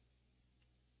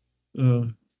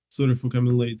 sorry for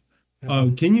coming late. Yeah.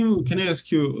 Can I ask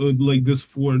you, like this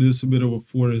a bit of a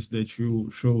forest that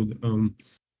you showed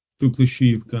to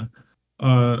Klischiivka?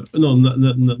 No, not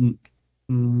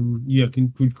yeah.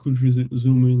 Could you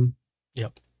zoom in?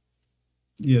 Yep.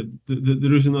 Yeah,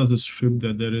 there is another strip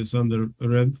that is under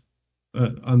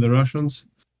under Russians.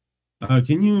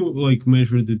 Can you like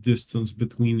measure the distance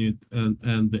between it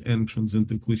and the entrance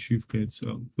into Klischiivka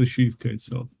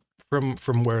itself?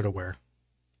 From where to where?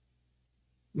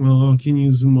 Well, can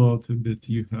you zoom out a bit?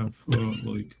 You have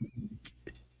like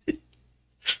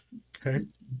Okay.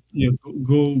 Yeah,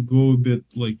 go a bit,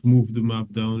 like move the map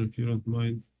down if you don't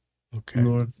mind. Okay.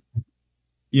 North.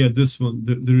 Yeah, this one.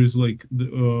 There is like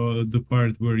the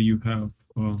part where you have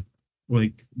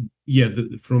like yeah,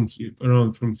 from here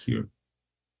around from here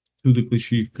to the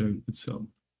Klischiivka itself.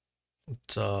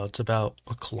 It's about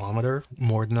a kilometer,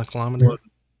 more than a Well, kilometer.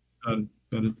 got it,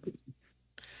 got it.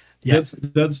 Yeah.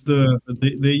 That's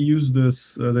they use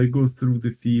this. They go through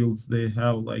the fields. They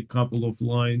have like couple of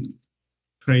line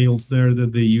trails there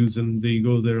that they use, and they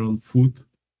go there on foot.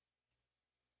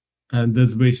 And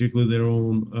that's basically their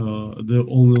own the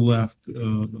only left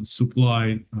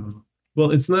supply.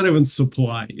 Well, it's not even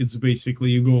supply, it's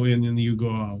basically you go in and you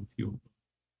go out,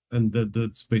 and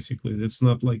that's basically, it's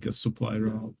not like a supply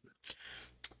route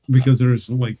because there's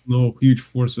like no huge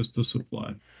forces to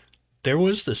supply. There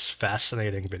was this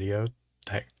fascinating video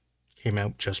that came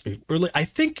out just before. I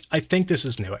think this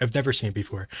is new. I've never seen it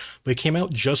before, but it came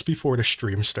out just before the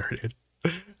stream started,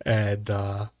 and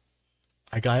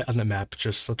I got it on the map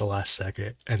just at the last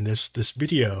second. And this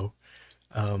video,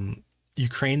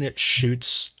 Ukraine that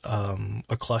shoots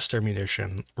a cluster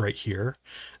munition right here,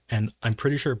 and I'm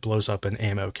pretty sure it blows up an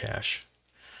ammo cache.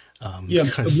 Yeah,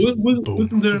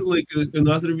 wasn't there like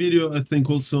another video, I think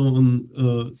also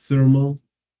on thermal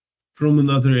from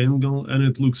another angle, and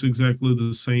it looks exactly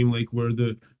the same, like where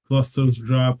the clusters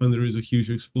drop and there is a huge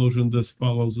explosion that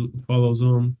follows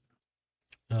on.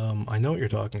 I know what you're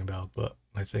talking about, but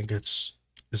I think is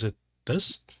it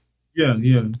this? Yeah,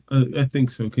 I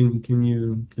think so. Can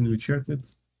you check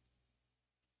it?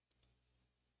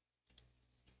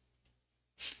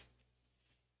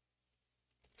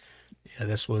 Yeah,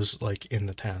 this was like in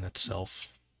the town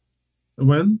itself.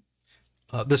 When?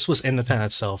 This was in the town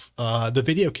itself. The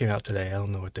video came out today. I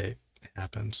don't know what day it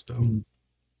happened though.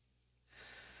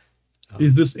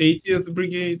 Is this 80th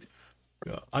Brigade?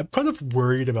 I'm kind of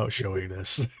worried about showing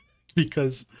this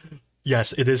because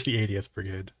yes, it is the 80th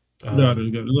Brigade. Got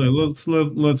it.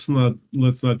 Let's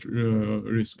not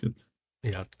risk it.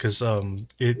 Yeah, because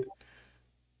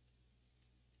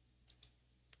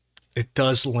it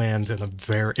does land in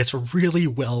it's a really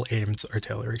well aimed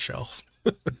artillery shell.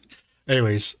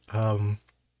 Anyways, so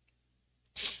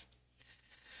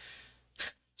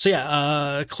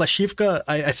yeah, Klischiivka,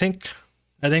 I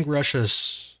think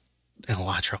Russia's in a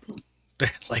lot of trouble.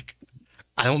 Like,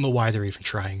 I don't know why they're even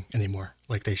trying anymore.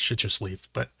 Like, they should just leave,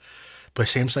 but it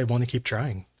seems they want to keep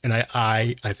trying, and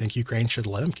I think Ukraine should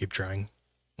let them keep trying.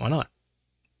 Why not?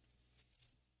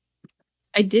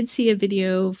 I did see a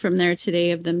video from there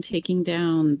today of them taking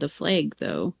down the flag,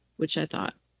 though, which I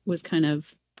thought was kind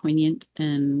of poignant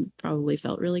and probably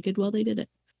felt really good while they did it.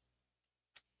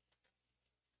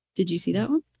 Did you see that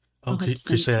one? Oh, could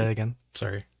you say that again?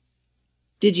 Sorry.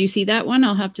 Did you see that one?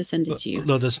 I'll have to send it to you.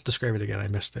 No, just describe it again. I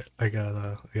missed it. I got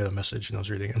a message and I was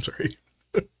reading. I'm sorry.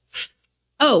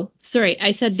 Oh, sorry.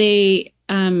 I said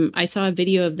I saw a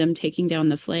video of them taking down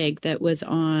the flag that was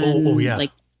on yeah.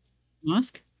 like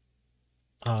mosque.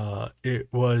 It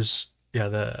was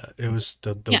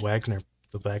the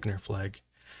Wagner flag.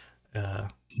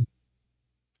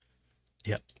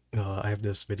 Yep. I have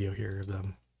this video here of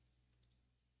them.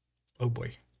 Oh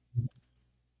boy.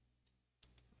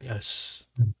 Yes.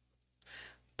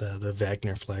 The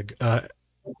Wagner flag.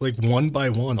 Like one by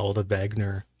one, all the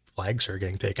Wagner flags are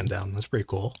getting taken down. That's pretty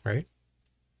cool, right?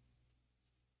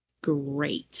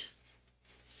 Great.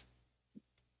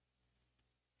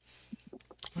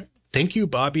 Thank you,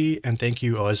 Bobby, and thank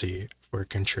you, Ozzy, for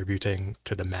contributing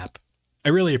to the map. I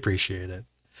really appreciate it.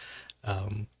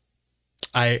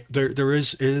 There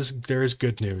is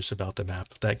good news about the map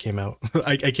that came out.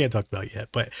 I can't talk about it yet,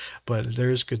 but there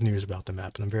is good news about the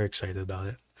map, and I'm very excited about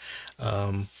it.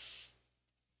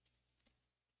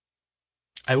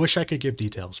 I wish I could give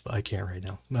details, but I can't right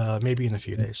now. Maybe in a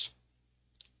few days.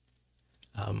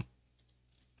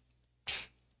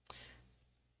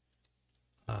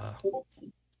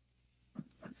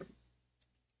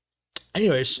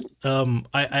 Anyways,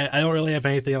 I don't really have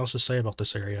anything else to say about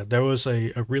this area. There was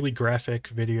a really graphic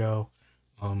video.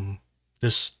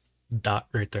 This dot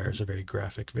right there is a very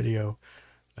graphic video.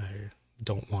 I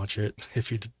don't watch it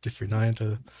if you're not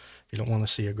into, if you don't want to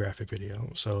see a graphic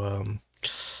video. So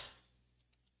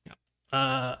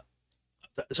yeah.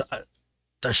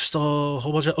 There's just a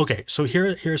whole bunch of, okay. So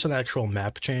here's an actual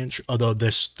map change. Although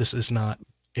this is not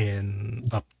in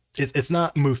a. It's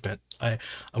not movement. I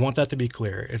want that to be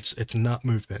clear. It's not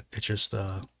movement. It's just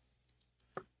the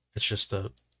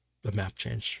map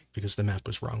change because the map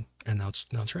was wrong and now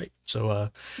it's right. So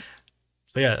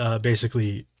yeah,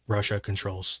 basically Russia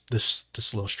controls this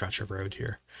little stretch of road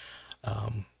here,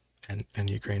 and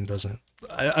Ukraine doesn't.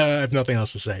 I have nothing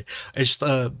else to say. It's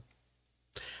just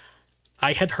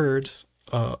I had heard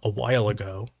a while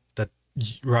ago that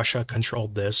Russia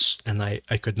controlled this, and I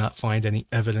could not find any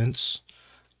evidence.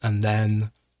 And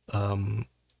then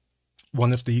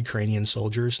one of the Ukrainian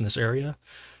soldiers in this area,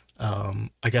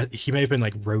 I guess he may have been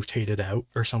like rotated out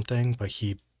or something, but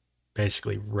he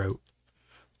basically wrote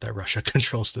that Russia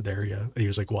controls the area. He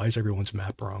was like, "Why is everyone's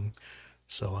map wrong?"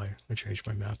 So I changed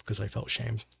my map because I felt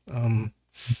shame.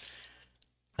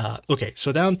 Okay,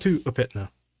 so down to Opytne.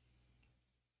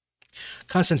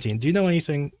 Constantine, do you know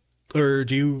anything, or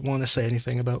do you want to say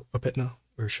anything about Opytne,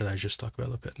 or should I just talk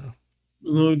about Opytne?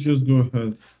 No, just go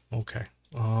ahead. Okay.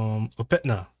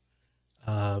 Opytne.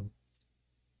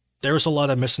 There was a lot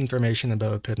of misinformation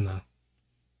about Opytne.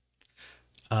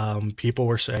 People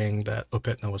were saying that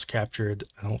Opytne was captured.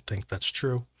 I don't think that's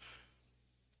true.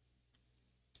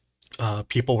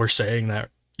 People were saying that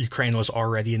Ukraine was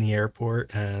already in the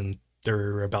airport and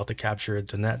they're about to capture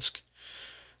Donetsk.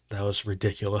 That was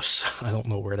ridiculous. I don't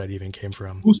know where that even came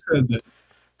from. Who said that?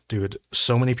 Dude,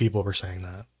 so many people were saying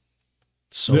that.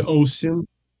 The OSIN?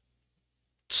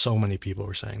 So many people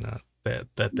were saying that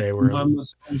they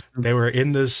were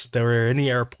in the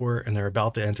airport and they're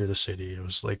about to enter the city. It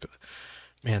was like,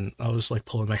 man, I was like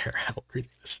pulling my hair out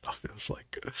reading this stuff. It was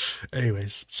like,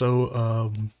 anyways,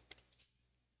 so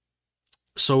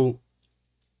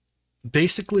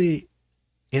basically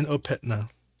in Opytne,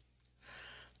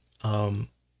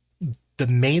 the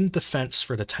main defense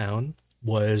for the town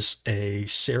was a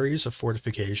series of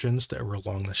fortifications that were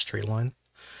along this tree line.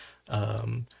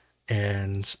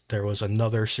 And there was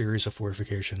another series of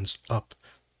fortifications up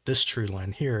this tree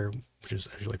line here, which is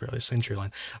actually probably the same tree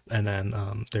line. And then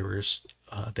there was,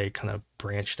 they kind of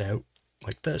branched out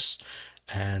like this,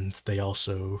 and they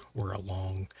also were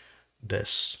along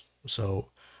this.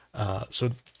 So, so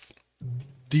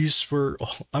these were,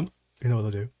 you know what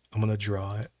I'll do? I'm going to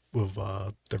draw it with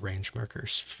the range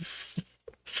markers.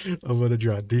 I'm going to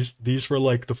draw it. These were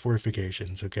like the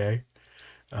fortifications, okay?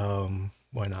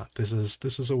 Why not? This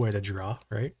is a way to draw,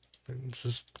 right? This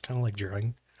is kind of like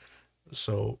drawing.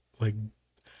 So like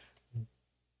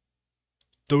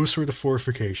those were the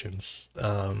fortifications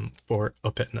for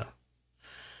Opytne.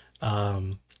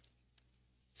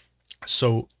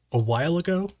 So a while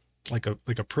ago, like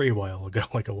a pretty while ago,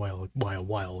 like a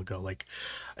while ago, like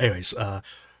anyways,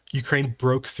 Ukraine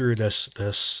broke through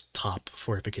this top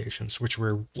fortifications, which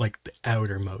were like the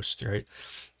outermost, right?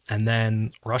 And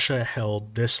then Russia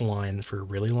held this line for a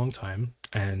really long time,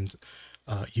 and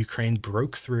Ukraine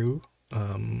broke through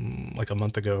like a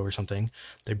month ago or something.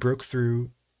 They broke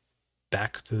through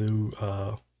back to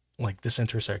like this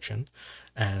intersection,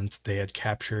 and they had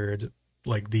captured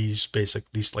like these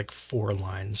like 4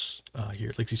 lines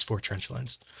here, like these 4 trench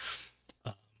lines.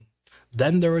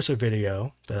 Then there was a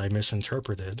video that I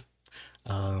misinterpreted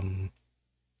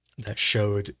that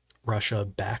showed Russia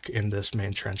back in this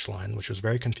main trench line, which was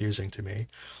very confusing to me.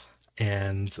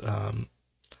 And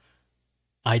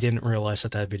I didn't realize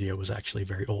that video was actually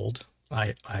very old.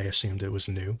 I assumed it was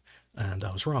new, and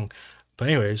I was wrong. But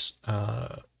anyways,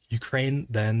 Ukraine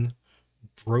then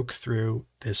broke through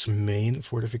this main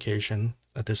fortification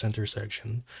at this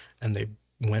intersection, and they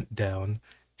went down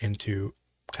into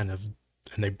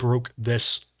and they broke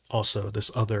this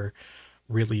other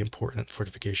really important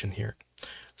fortification here.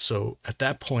 So at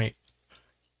that point,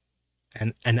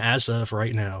 and as of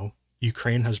right now,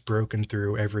 Ukraine has broken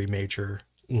through every major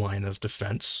line of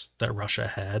defense that Russia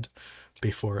had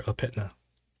before Opytne.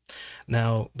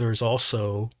 Now, there's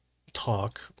also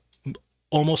talk,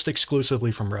 almost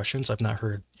exclusively from Russians. I've not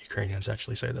heard Ukrainians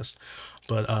actually say this,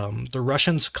 but the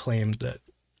Russians claimed that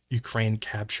Ukraine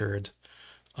captured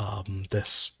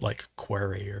this like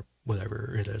quarry or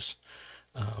whatever it is.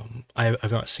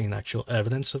 I've not seen actual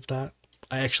evidence of that.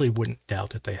 I actually wouldn't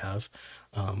doubt that they have.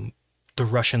 The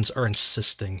Russians are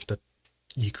insisting that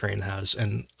Ukraine has,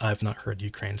 and I've not heard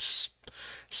Ukraine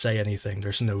say anything.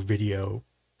 There's no video.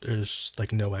 There's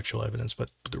like no actual evidence,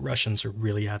 but the Russians are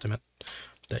really adamant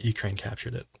that Ukraine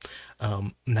captured it.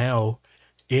 Now,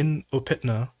 in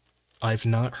Opytne, I've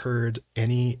not heard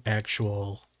any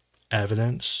actual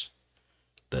evidence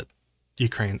that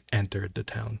Ukraine entered the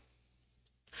town,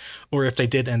 or if they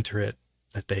did enter it,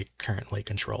 that they currently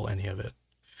control any of it.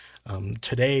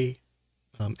 Today,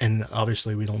 and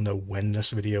obviously we don't know when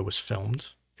this video was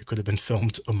filmed. It could have been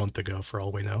filmed a month ago for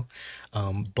all we know.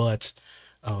 But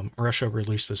Russia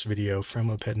released this video from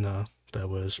Opytne that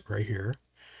was right here.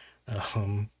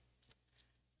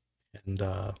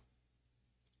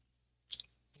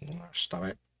 Stop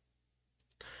it.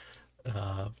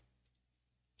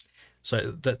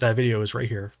 So that video is right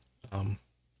here,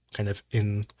 kind of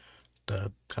in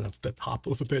the top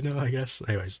of Opytne, I guess.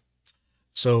 Anyways,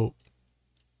 so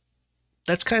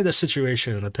that's kind of the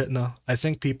situation in Opytne. I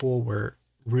think people were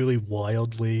really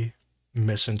wildly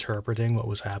misinterpreting what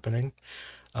was happening,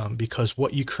 because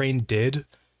what Ukraine did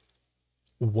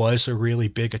was a really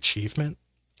big achievement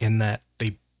in that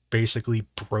they basically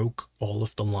broke all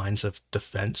of the lines of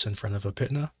defense in front of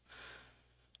Opytne.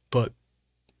 But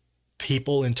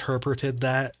people interpreted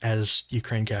that as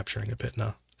Ukraine capturing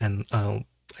Opytne, and I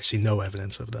see no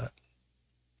evidence of that.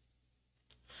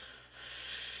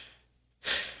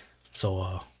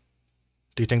 So,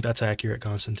 do you think that's accurate,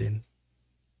 Constantine?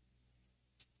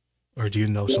 Or do you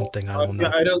know something I don't Yeah,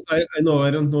 know? I know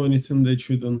I don't know anything that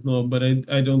you don't know, but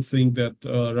I don't think that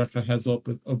Russia has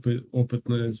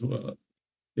Opytne as well.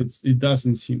 It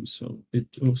doesn't seem so.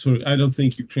 Sorry, I don't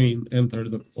think Ukraine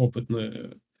entered the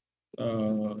Opytne.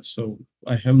 So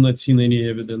I have not seen any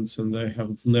evidence, and I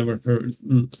have never heard.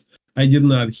 I did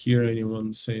not hear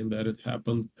anyone saying that it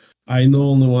happened. I know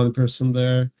only one person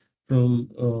there from.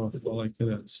 Well, I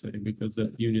cannot say because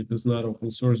that unit is not open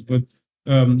source, but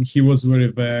he was very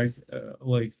vague.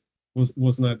 Like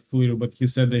was not clear, but he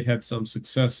said they had some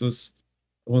successes.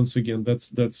 Once again,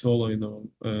 that's all I know,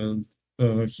 and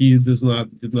he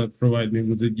did not provide me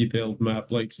with a detailed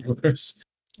map like yours.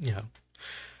 Yeah.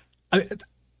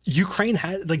 Ukraine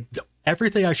had, like,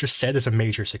 everything I just said is a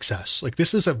major success. Like,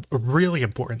 this is a really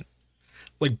important,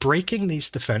 like, breaking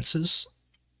these defenses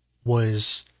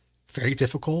was very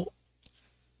difficult.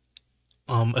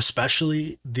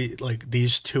 Especially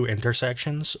these two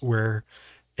intersections were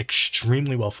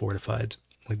extremely well fortified.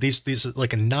 Like these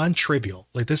like a non-trivial.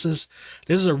 Like this is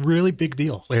a really big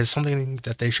deal. Like it's something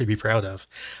that they should be proud of.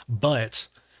 But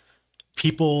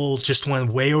people just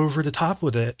went way over the top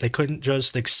with it. They couldn't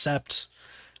just accept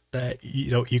that,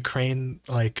 Ukraine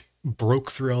like broke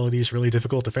through all of these really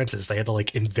difficult defenses. They had to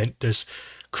like invent this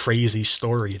crazy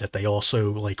story that they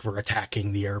also like were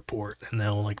attacking the airport and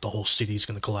now like the whole city's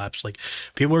gonna collapse. Like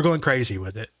people were going crazy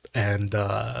with it, and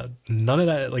none of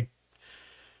that. Like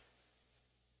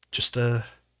just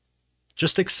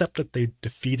accept that they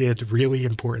defeated really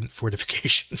important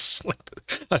fortifications. Like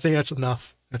I think that's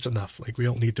enough. That's enough. Like we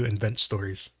don't need to invent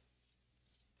stories.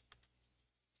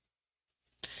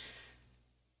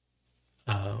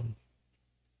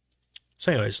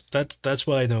 So anyways, that's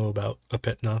what I know about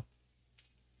Opytne.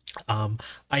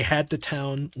 I had the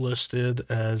town listed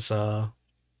as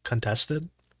contested,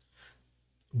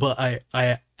 but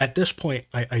I at this point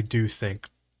I do think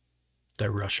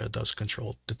that Russia does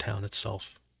control the town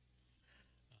itself.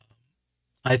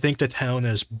 I think the town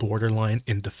is borderline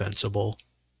indefensible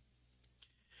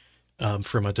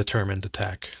from a determined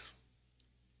attack,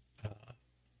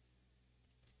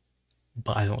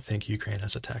 but I don't think Ukraine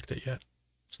has attacked it yet.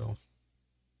 So.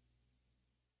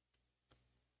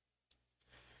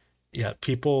 Yeah,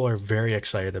 people are very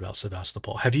excited about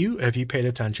Sevastopol. Have you paid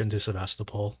attention to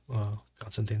Sevastopol,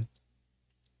 Constantine?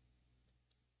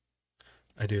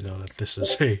 I do know that this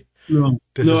is a No,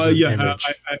 this no, is an yeah, image.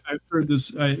 I've heard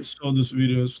this. I saw these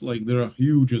videos. Like there are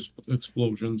huge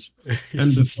explosions,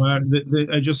 and the fire.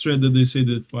 I just read that they say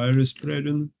the fire is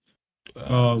spreading,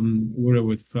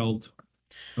 wherever it felt.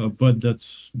 But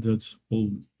that's all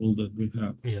that we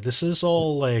have. Yeah, this is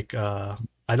all like I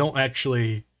don't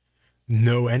actually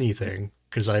know anything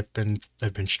because I've been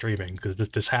streaming because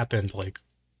this happened like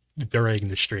during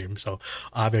the stream, so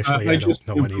obviously I I just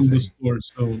don't know came from the anything. store,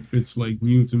 so it's like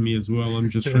new to me as well. I'm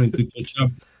just trying to catch up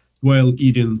while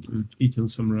eating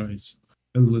some rice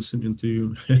and listening to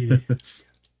you. Yeah,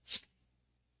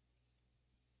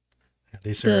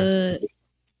 these are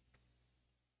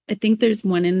I think there's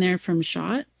one in there from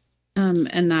Shot,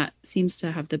 and that seems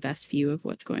to have the best view of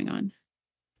what's going on.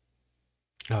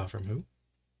 from who?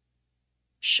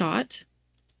 Shot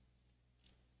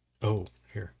Oh,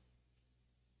 here.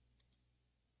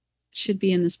 should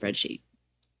be in the spreadsheet.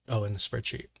 Oh, in the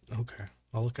spreadsheet. Okay,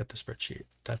 I'll look at the spreadsheet.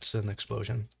 That's an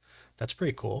explosion. That's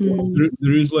pretty cool.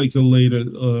 There is like a later,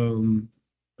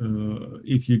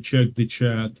 if you check the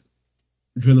chat,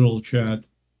 general chat,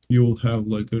 you will have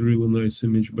like a really nice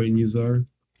image by Nizar.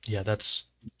 Yeah, that's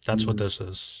what this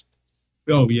is.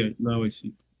 Oh yeah, now I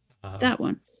see. That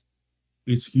one.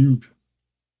 It's huge.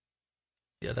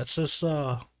 Yeah, that's this.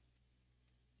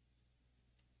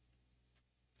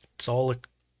 It's all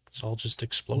just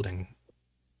exploding.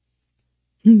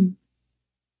 Hmm.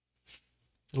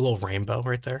 A little rainbow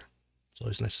right there. It's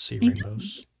always nice to see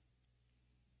rainbows.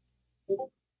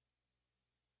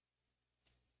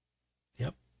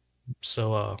 Yep.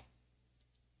 So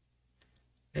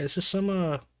yeah, this is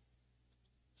some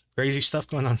crazy stuff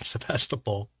going on in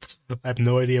Sevastopol. I have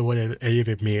no idea what any of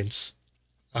it means.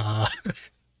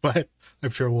 But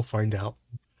I'm sure we'll find out.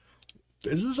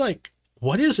 This is like,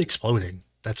 what is exploding?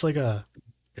 That's like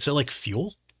it's Is it like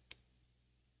fuel?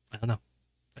 I don't know.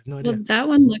 I have no Well, idea. that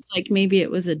one looked like maybe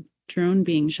it was a drone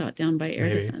being shot down by air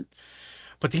Maybe. defense.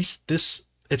 But it's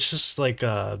just like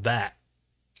that.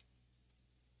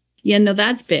 Yeah, no,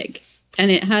 that's big. And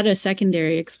it had a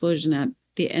secondary explosion at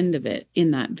the end of it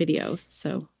in that video.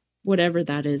 So whatever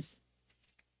that is,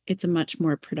 it's a much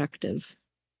more productive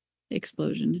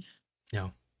explosion. Yeah.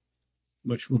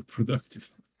 Much more productive.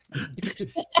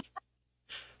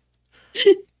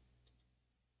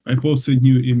 I posted a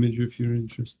new image if you're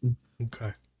interested.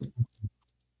 Okay.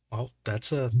 Well,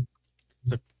 it's a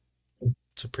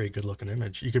pretty good looking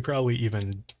image. You could probably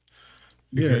even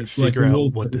figure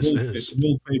out what this is.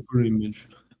 Wallpaper image.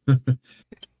 Good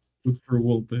for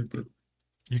wallpaper.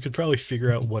 You could probably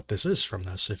figure out what this is from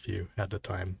this if you had the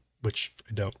time, which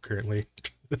I don't currently.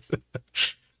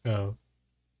 I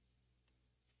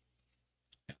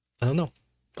don't know.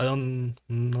 I don't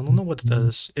know what it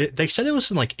does. They said it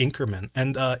was in like increment,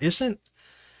 and isn't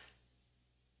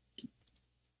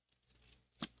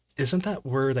that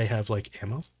where they have like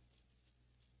ammo?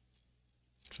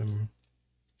 If I'm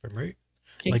right.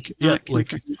 Like yeah,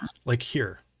 like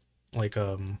here, like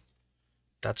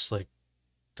that's like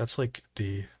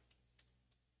the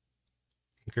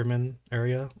increment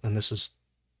area, and this is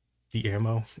the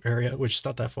ammo area, which is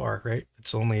not that far, right?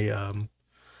 It's only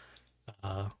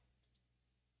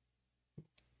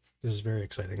this is very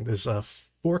exciting. This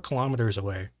is 4 kilometers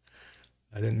away.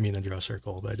 I didn't mean to draw a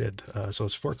circle, but I did. So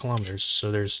it's 4 kilometers. So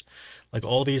there's like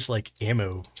all these like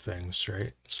ammo things,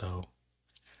 right? So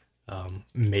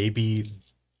maybe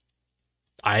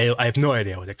I have no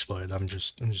idea what exploded. I'm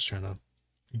just trying to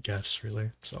guess,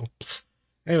 really. So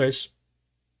anyways,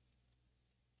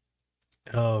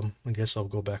 I guess I'll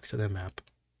go back to the map.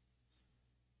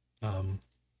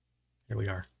 Here we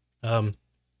are.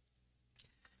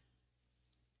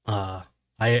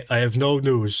 I have no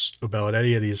news about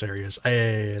any of these areas.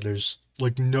 There's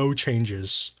like no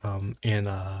changes in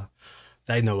that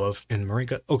I know of in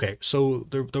Marinka. Okay, so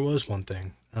there was one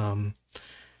thing.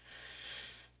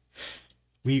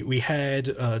 We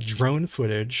had drone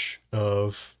footage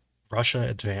of Russia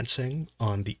advancing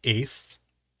on the 8th,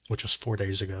 which was 4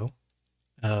 days ago.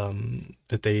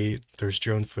 There's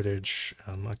drone footage.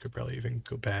 I could probably even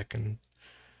go back, and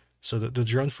so the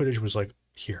drone footage was like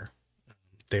here.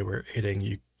 They were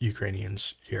hitting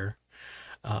Ukrainians here.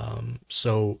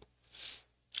 So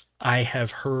I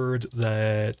have heard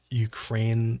that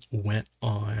Ukraine went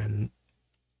on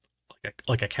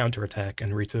like a counterattack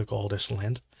and retook all this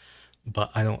land, but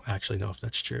I don't actually know if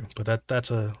that's true. But that's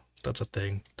a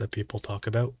thing that people talk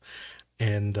about.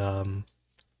 And okay,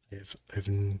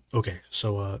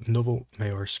 so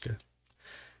Novomarios'ke.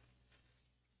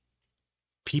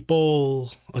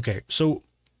 People, okay, so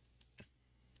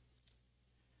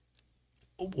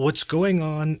what's going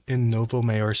on in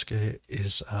Novomarios'ke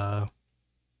is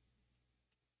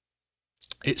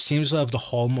it seems to have the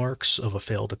hallmarks of a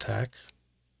failed attack,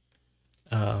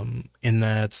 in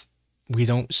that we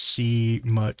don't see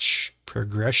much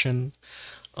progression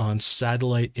on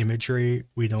satellite imagery.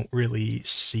 We don't really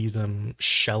see them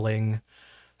shelling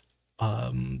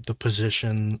the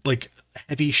position, like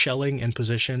heavy shelling in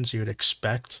positions you would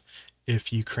expect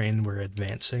if Ukraine were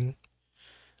advancing.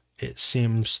 It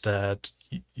seems that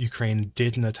Ukraine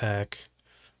did an attack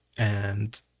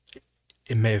and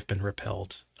it may have been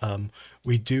repelled.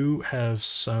 We do have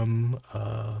some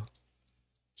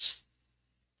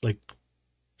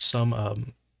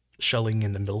shelling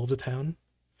in the middle of the town,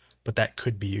 but that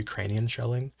could be Ukrainian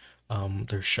shelling.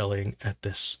 They're shelling at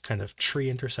this kind of tree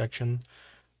intersection,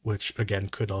 which again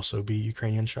could also be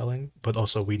Ukrainian shelling, but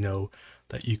also we know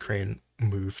that Ukraine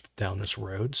moved down this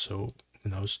road, so who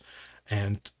knows.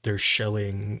 And they're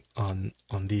shelling on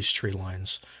these tree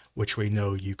lines, which we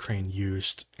know Ukraine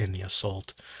used in the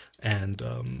assault. And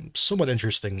somewhat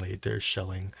interestingly, they're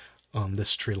shelling on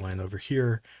this tree line over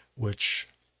here, which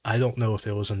I don't know if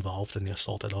it was involved in the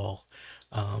assault at all.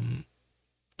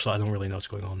 So I don't really know what's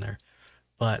going on there.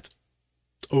 But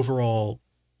overall,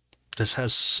 this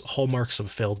has hallmarks of a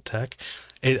failed attack.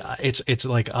 It's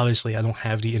like, obviously I don't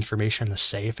have the information to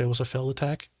say if it was a failed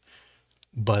attack,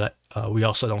 but we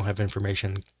also don't have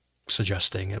information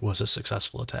suggesting it was a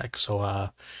successful attack. So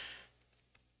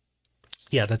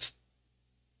yeah, that's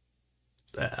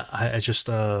I just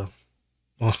I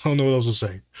don't know what else to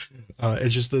say.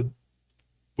 It's just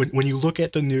when you look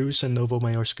at the news in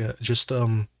Novomarios'ke, just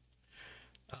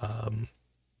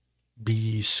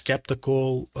be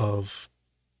skeptical of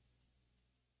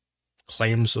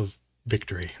claims of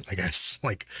victory, I guess.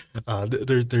 Like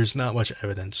there's not much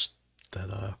evidence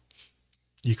that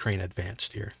Ukraine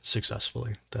advanced here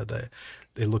successfully. That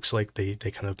it looks like they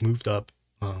kind of moved up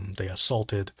they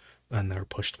assaulted and they're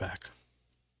pushed back.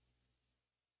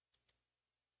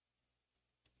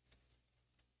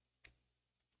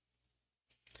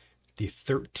 The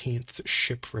 13th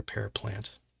ship repair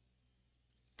plant.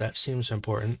 That seems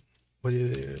important. What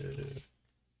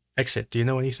Exit, do you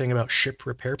know anything about ship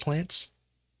repair plants?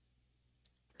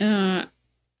 I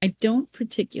don't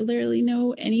particularly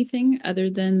know anything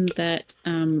other than that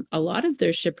a lot of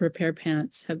their ship repair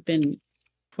plants have been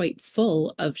quite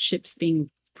full of ships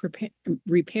being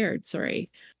repaired.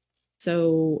 Sorry.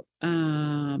 So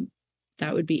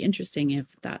that would be interesting if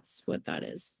that's what that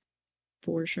is,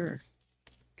 for sure.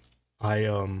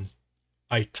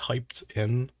 I typed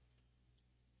in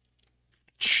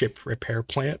ship repair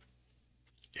plant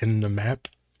in the map,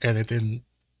 and it didn't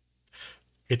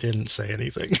say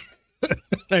anything.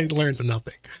 I learned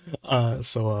nothing.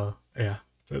 Yeah.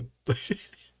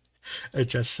 It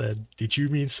just said, "Did you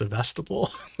mean Sevastopol?"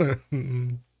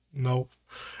 No.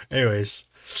 Anyways.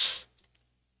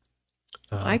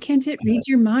 Why can't it read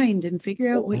your mind and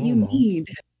figure out what you need?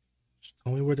 Just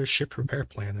tell me where the ship repair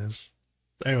plan is.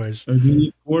 Anyways. Do you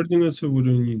need coordinates or what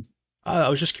do you need? I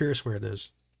was just curious where it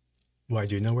is. Well, I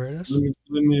do know where it is.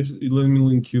 Let me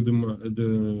link you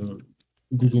the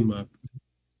Google map.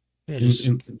 Yeah,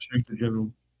 and check the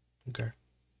general. Okay.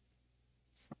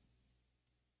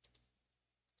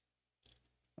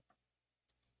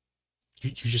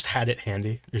 You just had it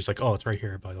handy. You're just like, oh, it's right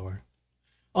here, by the way.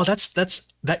 Oh,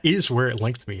 that is where it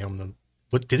linked me on the.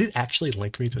 But did it actually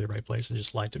link me to the right place and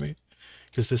just lied to me?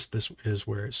 Because this is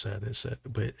where it said,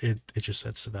 but it just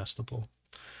said Sevastopol.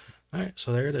 All right,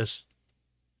 so there it is.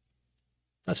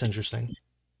 That's interesting.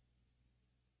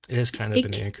 It is kind of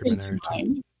in the increment area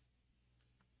too.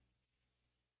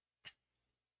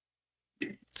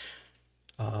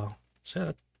 So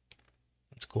yeah,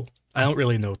 that's cool. I don't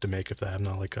really know what to make of that. I'm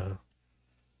not like a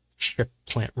ship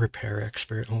plant repair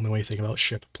expert. I don't know anything about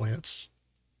ship plants.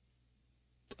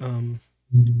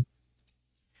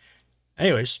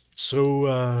 Anyways,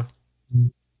 so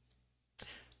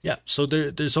yeah, so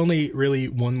there's only really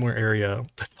one more area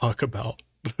to talk about.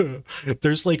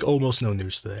 There's like almost no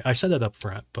news today. I said that up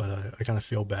front, but I kind of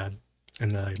feel bad,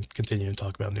 and I continue to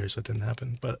talk about news that didn't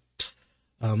happen. But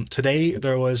today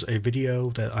there was a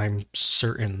video that I'm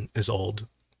certain is old,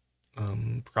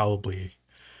 probably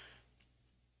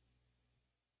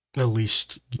at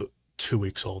least 2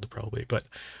 weeks old, probably. But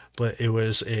it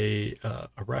was a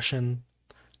Russian,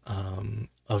 a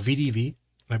VDV,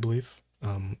 I believe.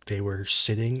 They were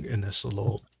sitting in this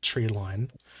little tree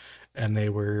line, and they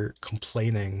were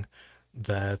complaining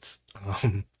that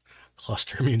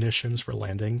cluster munitions were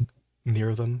landing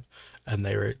near them, and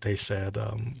they said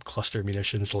cluster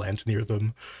munitions land near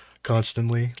them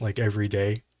constantly, like every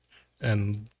day,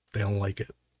 and they don't like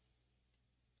it.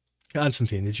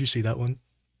 Constantine, did you see that one?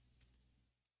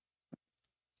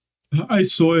 I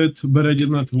saw it, but I did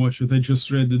not watch it. I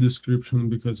just read the description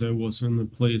because I was in a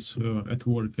place at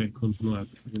work I could not.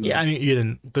 Yeah, I mean, you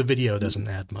didn't. The video doesn't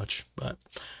add much, but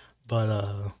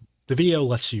the video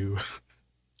lets you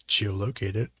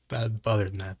geolocate it. Other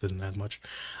than that, doesn't add much.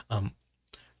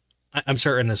 I'm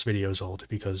certain this video is old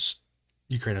because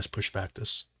Ukraine has pushed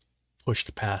past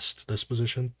this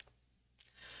position.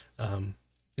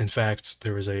 In fact,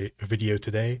 there was a video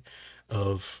today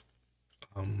of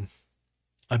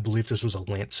I believe this was a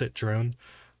Lancet drone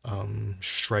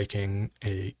striking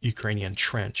a Ukrainian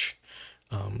trench.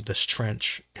 This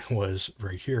trench was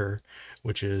right here,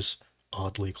 which is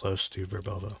oddly close to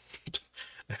Verbova.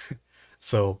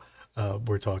 So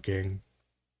we're talking,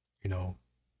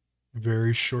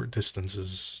 very short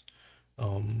distances,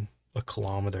 a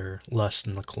kilometer, less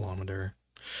than a kilometer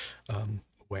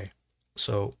away.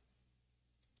 So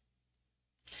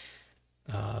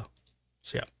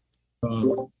yeah.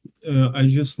 I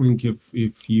just think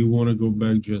if you want to go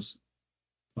back, just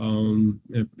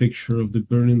a picture of the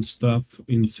burning stuff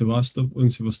in Sevastopol,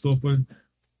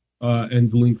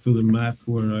 and link to the map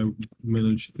where I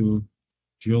managed to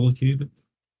geolocate it.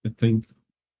 I think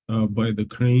by the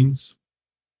cranes,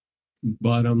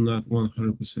 but I'm not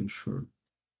 100% sure.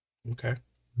 Okay.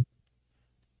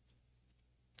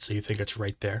 So you think it's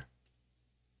right there?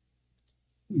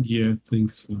 Yeah, I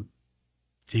think so.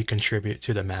 Do you contribute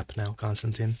to the map now,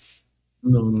 Constantine?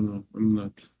 No, I'm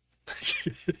not.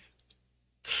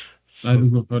 I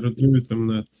don't know how to do it.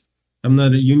 I'm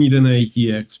not. You need an IT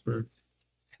expert.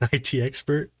 An IT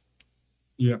expert?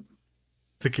 Yeah.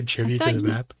 To contribute to the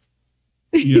map?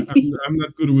 Yeah, I'm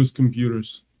not good with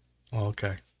computers. Oh,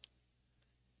 okay.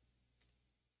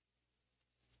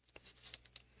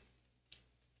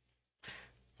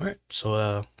 All right,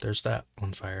 so there's that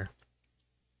on fire.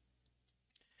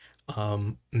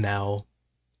 Now,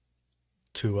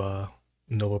 to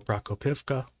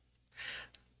Novoprakopivka.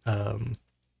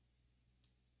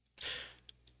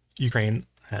 Ukraine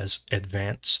has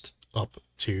advanced up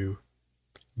to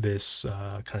this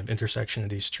kind of intersection of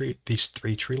these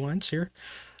three tree lines here.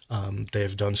 They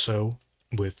have done so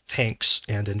with tanks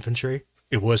and infantry.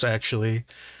 It was actually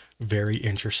very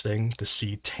interesting to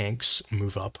see tanks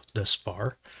move up this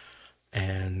far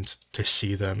and to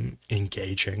see them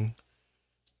engaging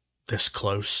this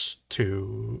close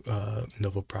to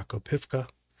Novoprakopivka.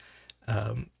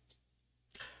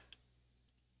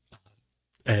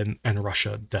 And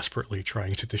Russia desperately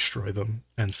trying to destroy them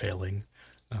and failing.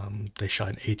 They shot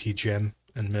an ATGM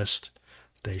and missed.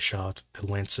 They shot a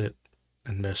Lancet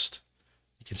and missed.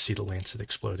 You can see the Lancet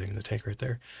exploding in the tank right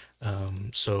there.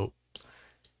 So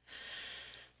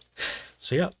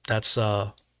yeah, that's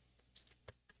they're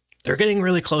getting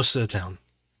really close to the town,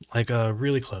 like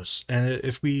really close. And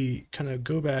if we kind of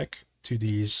go back to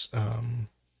these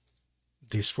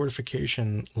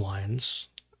fortification lines,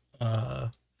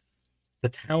 the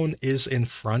town is in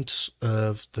front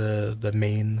of the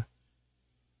main.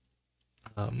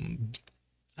 I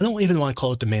don't even want to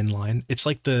call it the main line. It's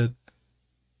like the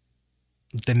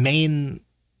main.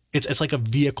 It's like a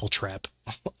vehicle trap.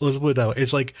 Let's put it that way.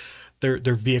 It's like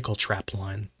their vehicle trap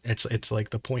line. It's like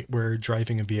the point where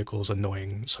driving a vehicle is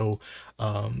annoying. So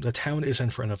the town is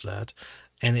in front of that,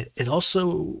 and it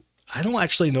also, I don't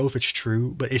actually know if it's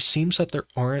true, but it seems that there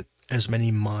aren't as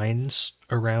many mines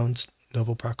around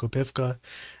Novoprakopivka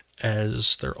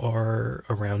as there are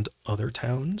around other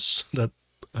towns. That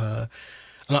I'm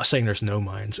not saying there's no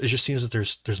mines. It just seems that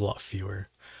there's a lot fewer,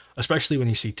 especially when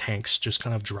you see tanks just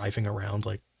kind of driving around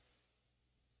like.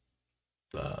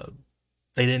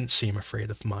 They didn't seem afraid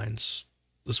of mines.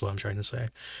 That's what I'm trying to say.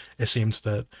 It seems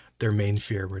that their main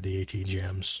fear were the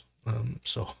ATGMs.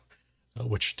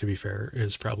 Which, to be fair,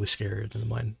 is probably scarier than the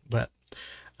mine. But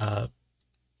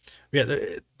yeah,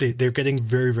 they're getting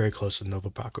very, very close to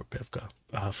Novoprakopivka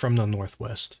from the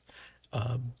northwest.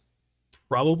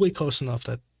 Probably close enough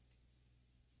that,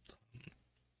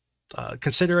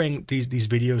 considering these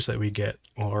videos that we get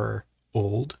are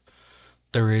old,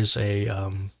 there is a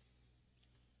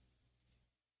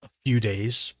few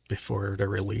days before they're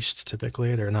released.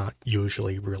 Typically, they're not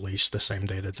usually released the same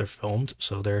day that they're filmed.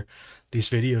 So these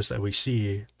videos that we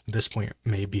see at this point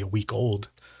may be a week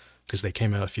old because they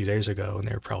came out a few days ago and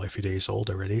they're probably a few days old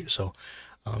already. So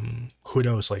who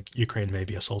knows? Like Ukraine may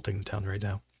be assaulting the town right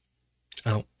now.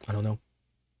 I don't know.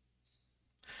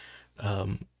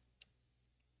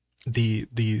 To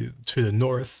the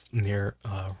north near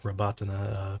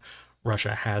Robotyne,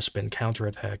 Russia has been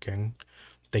counterattacking.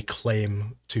 They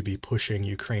claim to be pushing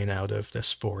Ukraine out of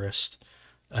this forest.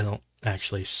 I don't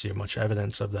actually see much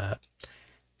evidence of that.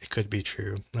 It could be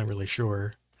true. Not really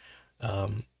sure.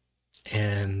 Of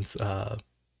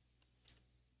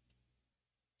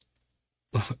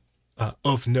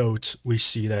note, we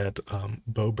see that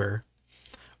Bober,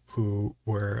 who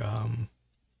were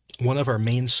one of our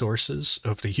main sources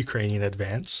of the Ukrainian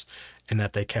advance, and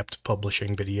that they kept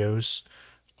publishing videos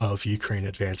of Ukraine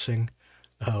advancing.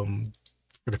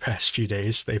 For the past few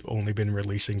days, they've only been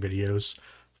releasing videos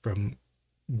from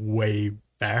way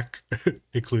back,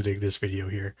 including this video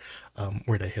here,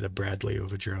 where they hit a Bradley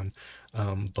with a drone.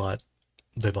 But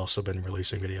they've also been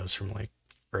releasing videos from like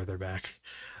further back.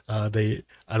 I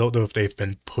don't know if they've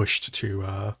been pushed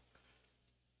to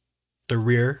the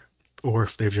rear, or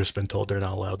if they've just been told they're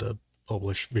not allowed to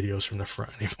publish videos from the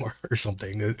front anymore or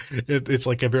something. It's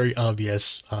like a very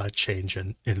obvious change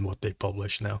in what they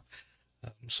publish now.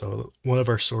 So one of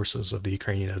our sources of the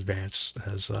Ukrainian advance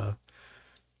has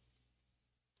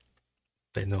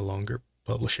they're no longer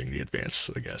publishing the advance,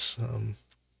 I guess.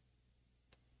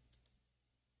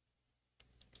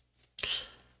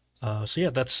 So yeah,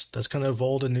 that's kind of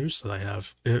all the news that I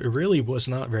have. It really was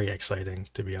not very exciting,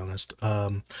 to be honest.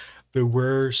 There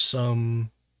were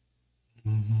some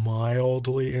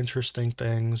mildly interesting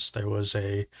things. There was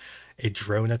a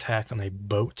drone attack on a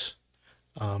boat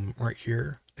right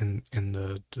here in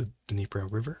the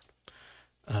Dnipro River.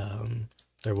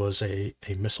 There was a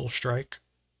missile strike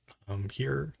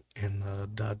here in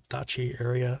the Dachi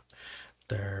area.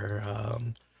 There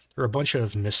were a bunch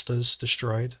of Mistas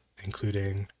destroyed,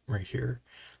 including right here.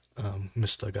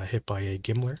 Mista got hit by a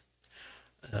Gimler.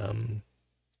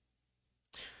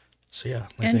 So yeah,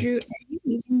 Andrew, are you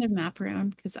moving the map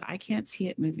around? Because I can't see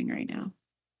it moving right now.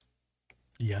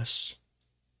 Yes.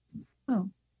 Oh,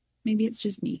 maybe it's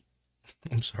just me.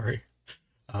 I'm sorry.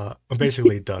 I'm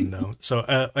basically done now. So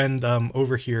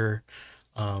over here,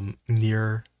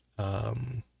 near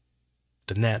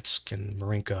Donetsk and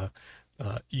Marinka,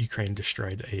 Ukraine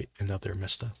destroyed another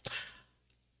Mista.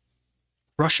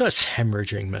 Russia is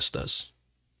hemorrhaging Mistas.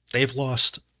 They've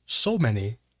lost so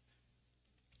many.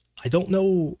 I don't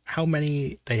know how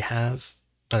many they have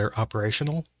that are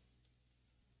operational,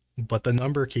 but the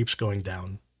number keeps going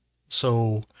down.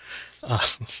 So, uh,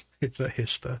 it's a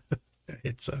Hista.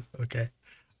 Hitsa, okay.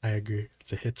 I agree.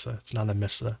 It's a Hitsa. It's not a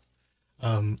Mista.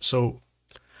 So,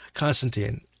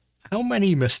 Constantine, how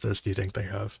many Mistas do you think they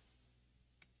have?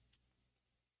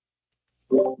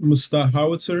 Mista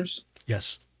howitzers,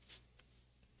 Yes.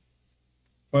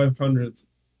 500.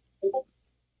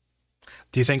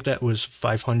 Do you think that was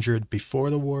 500 before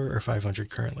the war or 500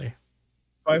 currently?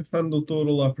 500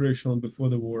 total operational before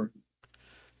the war.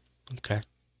 Okay.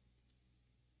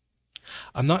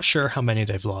 I'm not sure how many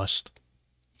they've lost.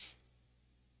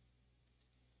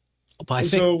 But I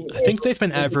think they've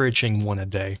been averaging one a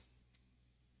day.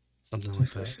 Something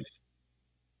like that.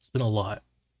 It's been a lot.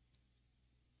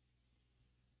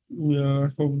 Yeah, I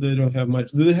hope they don't have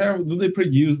much. Do they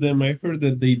produce them? I heard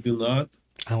that they do not.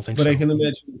 I don't think But so. I can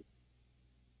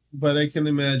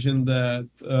imagine that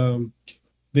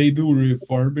they do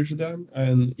refurbish them,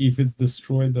 and if it's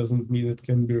destroyed, doesn't mean it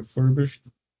can be refurbished.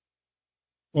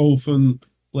 Often,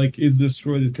 like it's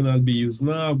destroyed, it cannot be used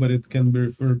now, but it can be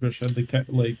refurbished at the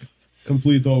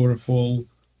complete overhaul.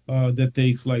 That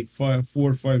takes like 4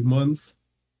 or 5 months,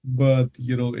 but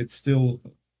it's still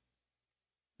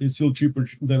cheaper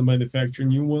than manufacturing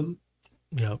new one.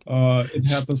 Yeah. It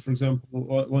happens, for example,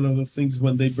 one of the things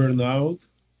when they burn out,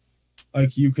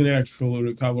 like you can actually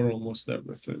recover almost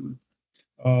everything.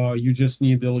 You just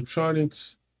need the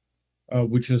electronics,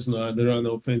 which is not, there are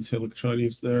no fancy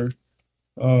electronics there.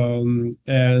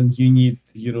 And you need,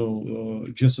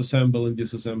 just assemble and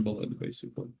disassemble it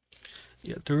basically.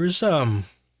 Yeah, there is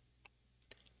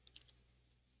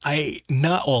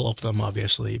not all of them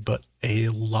obviously, but a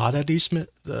lot of these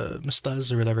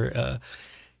Mistas or whatever,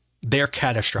 they're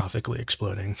catastrophically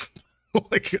exploding.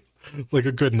 like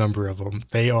a good number of them.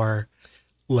 They are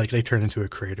like they turn into a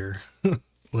crater.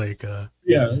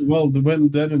 Yeah, well,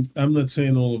 I'm not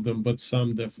saying all of them, but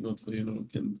some definitely,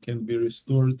 can be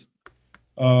restored.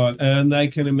 And I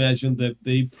can imagine that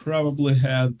they probably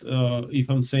had, if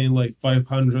I'm saying like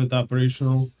 500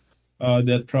 operational,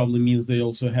 that probably means they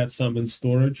also had some in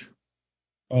storage,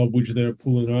 which they're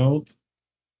pulling out.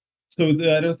 So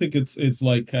I don't think it's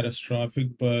like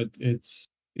catastrophic, but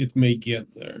it may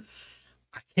get there.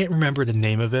 I can't remember the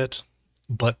name of it,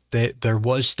 but there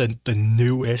was the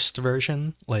newest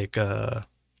version, like the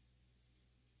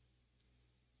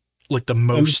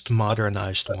most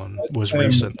modernized one was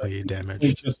recently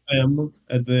damaged. Just M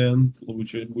at the end,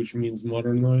 which means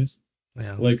modernized,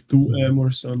 Yeah. like 2M or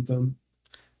something.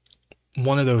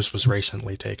 One of those was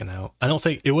recently taken out. I don't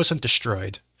think it wasn't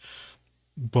destroyed,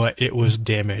 but it was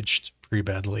damaged pretty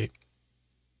badly.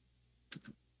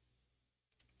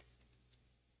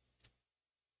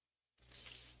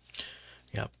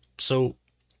 Yeah. So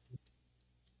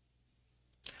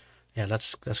yeah,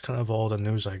 that's kind of all the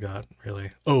news I got,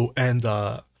 really. Oh, and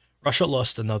Russia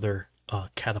lost another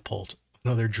catapult,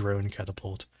 another drone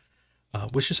catapult,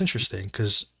 which is interesting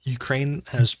because Ukraine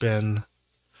has been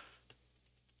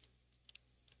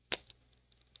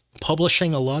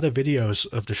publishing a lot of videos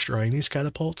of destroying these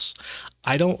catapults.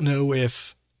 I don't know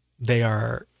if they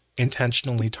are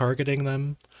intentionally targeting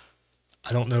them.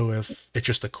 I don't know if it's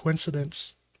just a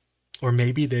coincidence, or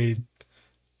maybe they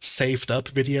saved up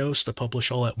videos to publish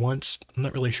all at once. I'm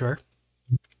not really sure.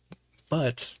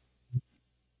 But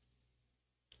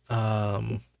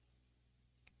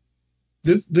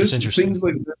this things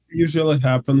like that usually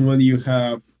happen when you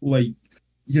have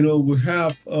we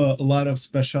have a lot of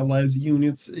specialized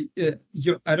units.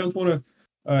 I don't want to.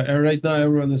 Right now,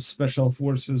 everyone is special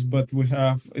forces, but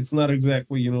it's not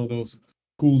exactly those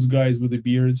cool guys with the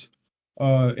beards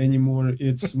anymore.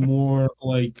 It's more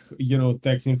like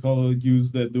technical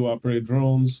use that do operate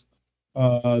drones,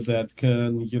 that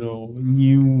can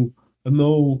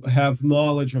have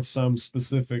knowledge of some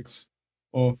specifics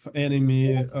of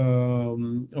enemy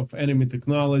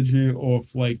technology,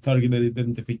 of like targeted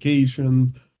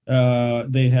identification.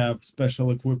 They have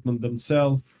special equipment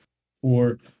themselves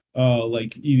for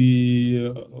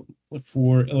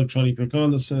for electronic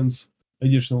reconnaissance,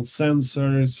 additional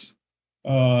sensors,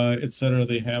 etc.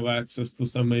 They have access to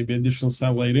some maybe additional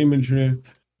satellite imagery,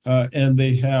 and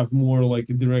they have more like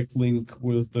a direct link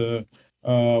with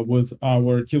with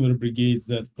our artillery brigades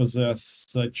that possess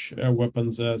such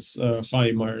weapons as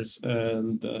HIMARS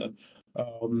and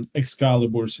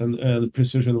Excaliburs and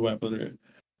precision weaponry.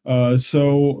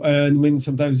 And when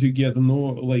sometimes you get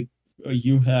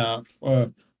you have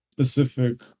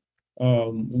specific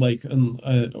like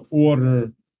an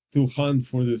order to hunt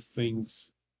for these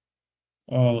things.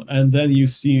 And then you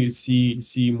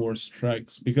see more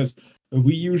strikes, because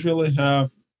we usually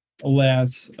have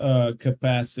less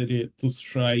capacity to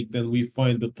strike than we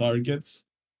find the targets.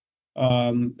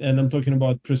 And I'm talking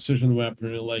about precision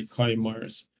weaponry like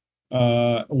HIMARS,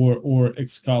 or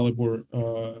Excalibur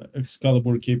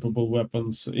capable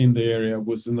weapons in the area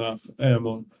with enough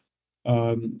ammo.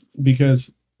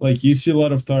 Because like you see a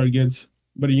lot of targets,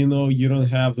 but you know you don't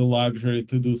have the luxury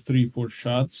to do 3-4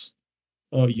 shots,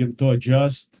 to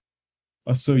adjust.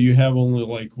 So you have only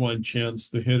like one chance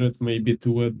to hit it, maybe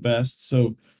two at best.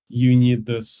 So you need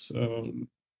this. You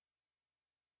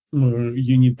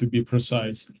need to be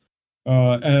precise.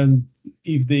 And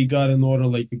if they got an order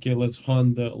like, okay, let's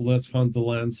hunt the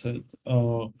Lancet,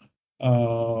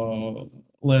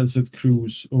 Lancet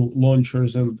cruise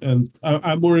launchers, and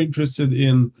I'm more interested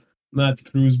in not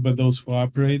cruise, but those who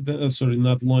operate them. Sorry,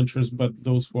 not launchers, but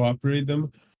those who operate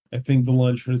them. I think the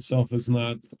launcher itself is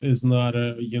not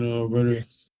a very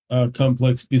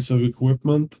complex piece of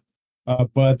equipment.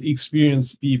 But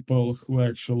experienced people who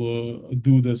actually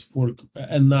do this for,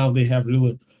 and now they have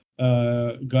really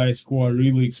guys who are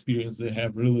really experienced. They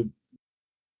have really,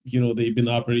 they've been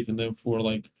operating them for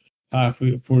like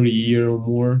for a year or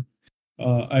more.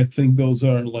 I think those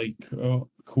are like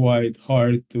quite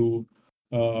hard to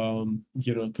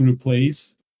to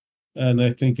replace, and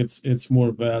I think it's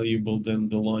more valuable than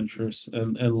the launchers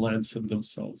and Lancet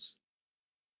themselves.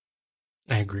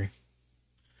 I agree.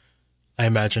 I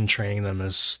imagine training them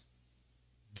is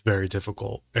very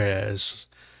difficult, as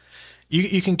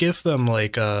you can give them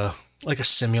like a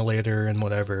simulator and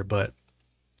whatever, but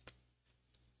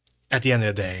at the end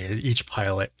of the day, each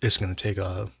pilot is going to take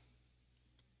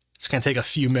a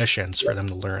few missions for them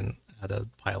to learn how to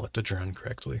pilot the drone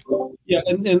correctly. Yeah,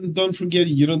 and don't forget,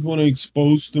 you don't want to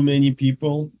expose too many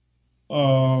people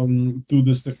to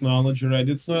this technology, right?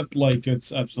 It's not like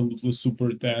it's absolutely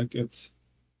super tech. It's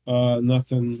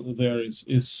nothing there is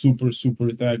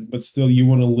super tech, but still you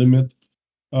want to limit.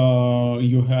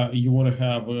 You want to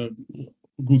have a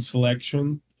good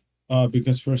selection,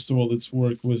 because first of all, it's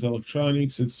work with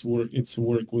electronics, it's work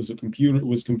with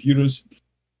computers.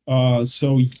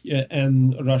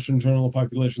 And Russian general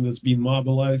population that's being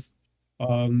mobilized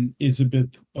is a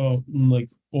bit like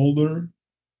older,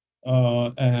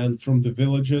 and from the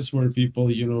villages where people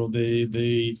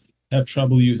they have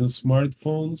trouble using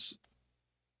smartphones.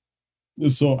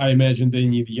 So I imagine they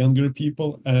need younger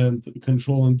people, and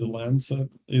controlling the Lancet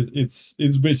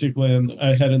it's basically. And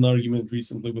I had an argument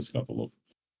recently with a couple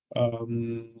of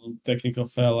technical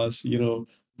fellas,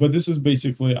 but this is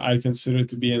basically, I consider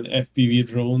to be an FPV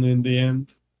drone in the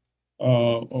end.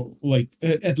 Or like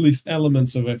at least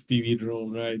elements of FPV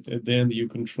drone, right? At the end you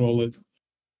control it.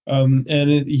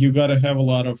 You gotta have a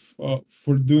lot of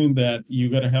for doing that. You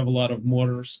gotta have a lot of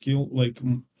motor skill, like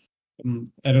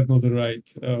I don't know the right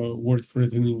word for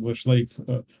it in English, like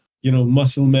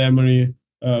muscle memory,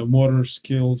 motor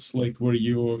skills, like where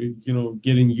you're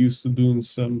getting used to doing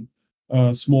some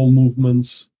small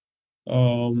movements.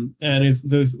 And it's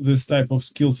this type of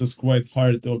skills is quite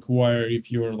hard to acquire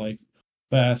if you're like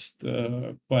past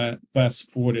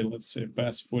 40, let's say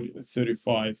past 40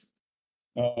 35,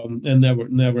 and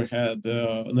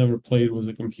never played with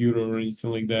a computer or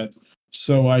anything like that.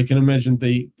 So I can imagine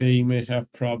they may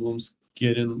have problems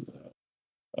getting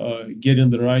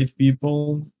the right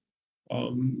people.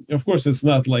 Of course, it's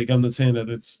not like, I'm not saying that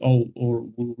it's all, or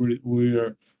we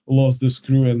are lost the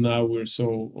screw and now we're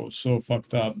so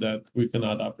fucked up that we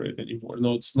cannot operate anymore.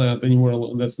 No, it's not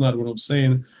anymore. That's not what I'm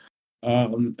saying.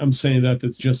 I'm saying that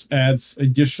it just adds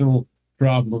additional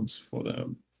problems for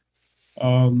them.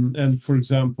 And for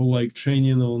example, like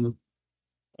training on,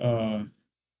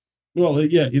 well,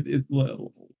 yeah, it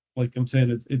like I'm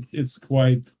saying, it's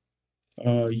quite,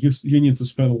 you need to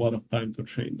spend a lot of time to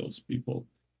train those people.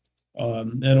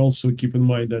 And also keep in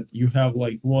mind that you have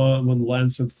like when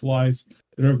Lancet flies,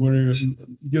 you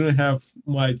don't have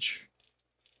much.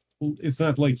 It's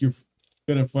not like you're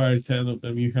gonna fire 10 of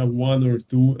them. You have one or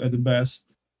two at the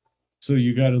best. So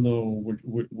you got to know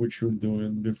what you're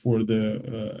doing before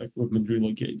the equipment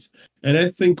relocates. And I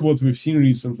think what we've seen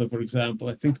recently, for example,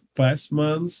 I think past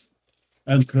months,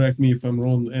 and correct me if I'm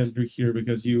wrong, Andrew, here,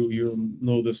 because you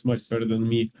know this much better than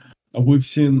me, we've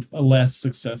seen a less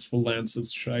successful Lancet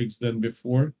strikes than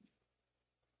before.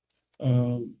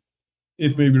 It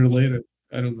may be related.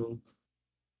 I don't know.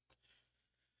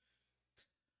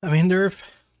 I mean, there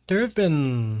have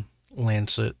been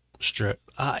Lancet strip.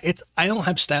 I don't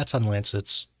have stats on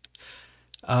Lancets.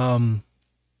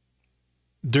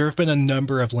 There have been a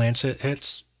number of Lancet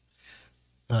hits.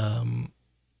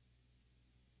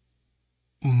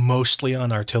 Mostly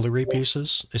on artillery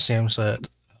pieces. It seems that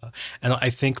And I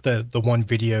think the one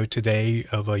video today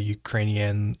of a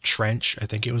Ukrainian trench, I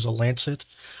think it was a Lancet,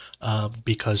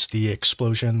 because the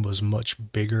explosion was much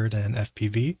bigger than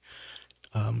FPV.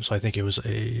 So I think it was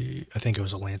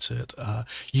a Lancet.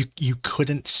 You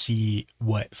couldn't see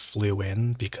what flew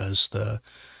in because the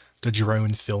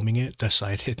drone filming it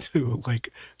decided to like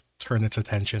turn its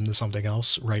attention to something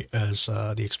else right as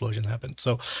the explosion happened.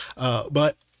 So,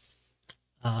 but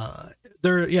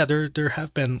there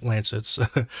have been Lancets.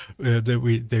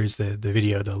 There's the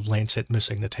video, the Lancet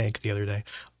missing the tank the other day.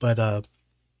 But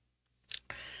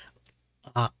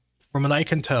from what I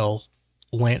can tell,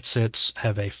 Lancets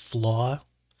have a flaw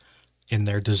in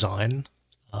their design,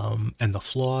 and the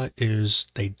flaw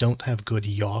is they don't have good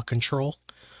yaw control.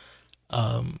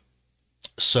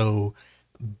 So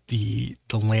the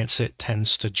Lancet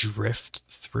tends to drift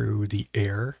through the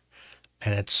air,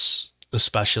 and it's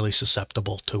especially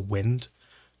susceptible to wind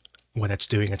when it's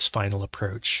doing its final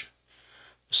approach.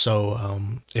 So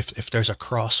if there's a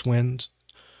crosswind,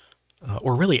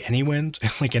 or really any wind,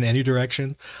 like in any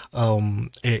direction,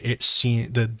 it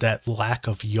seems that lack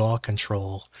of yaw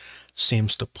control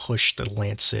seems to push the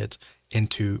Lancet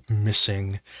into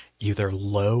missing either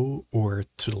low or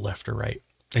to the left or right.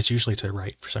 It's usually to the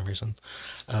right for some reason.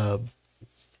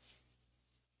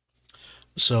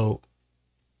 So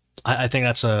I think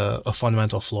that's a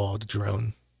fundamental flaw of the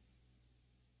drone.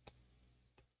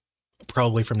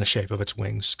 Probably from the shape of its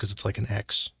wings, because it's like an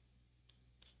X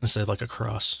instead of like a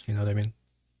cross, you know what I mean?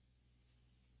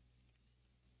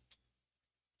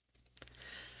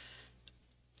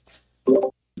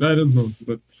 I don't know,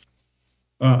 but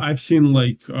I've seen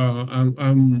like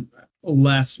I'm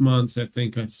last month I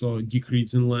think I saw a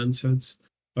decrease in Lancets,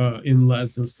 in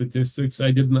Lancet statistics. I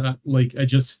did not like. I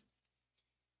just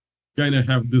kind of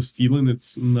have this feeling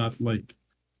it's not like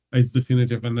it's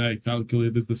definitive, and I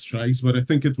calculated the strikes, but I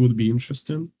think it would be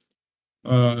interesting.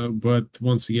 But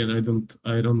once again,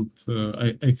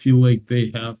 I feel like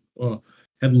they have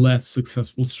had less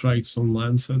successful strikes on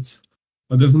Lancets.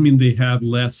 It doesn't mean they had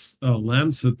less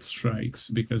Lancet strikes,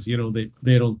 because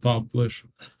they don't publish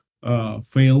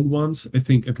failed ones. I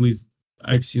think at least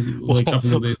I've seen like a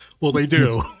couple of days. Well, they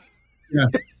do. Yeah,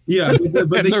 yeah,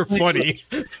 but And they're funny.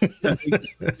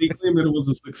 They claim that it was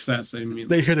a success. I mean,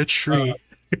 They hit a tree.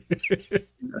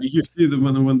 you see them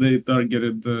when they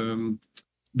targeted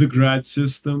the grad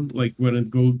system, like when it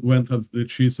went up the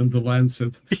trees, and the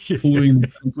Lancet flew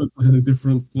completely in a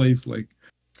different place, like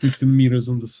 15 meters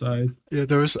on the side. Yeah,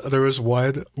 there was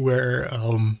one where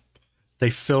they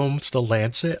filmed the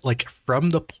Lancet, like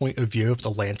from the point of view of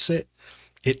the Lancet,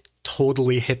 it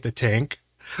totally hit the tank.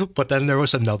 But then there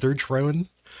was another drone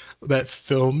that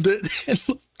filmed it, and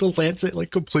the Lancet like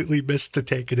completely missed the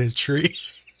tank in a tree.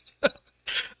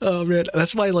 Oh man,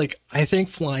 that's why like I think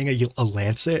flying a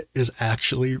Lancet is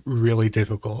actually really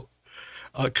difficult.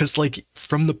 Because like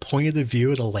from the point of the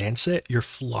view of the Lancet, you're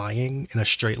flying in a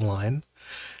straight line,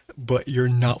 but you're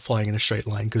not flying in a straight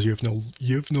line because you have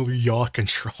no yaw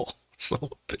control. So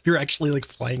you're actually like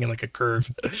flying in like a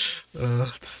curve.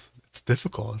 It's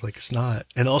difficult. Like it's not,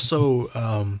 and also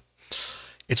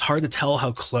it's hard to tell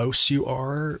how close you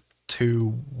are to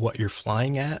what you're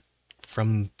flying at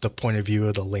from the point of view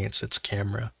of the Lancet's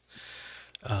camera.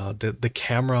 The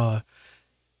camera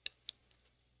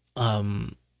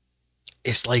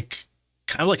is like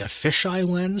kind of like a fisheye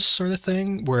lens sort of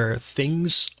thing, where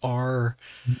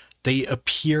they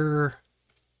appear,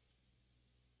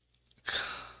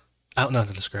 I don't know how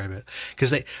to describe it,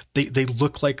 because they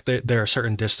look like they're a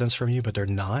certain distance from you, but they're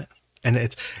not. And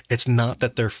it's not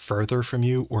that they're further from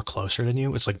you or closer than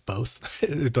you. It's like both.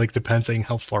 It like depending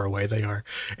how far away they are.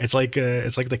 It's like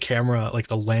the camera, like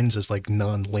the lens is like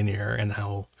non-linear in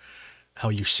how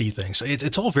you see things.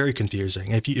 It's all very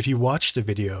confusing. If you watch the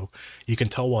video, you can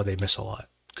tell why they miss a lot,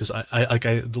 because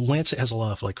the Lancet has a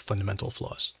lot of like fundamental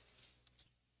flaws.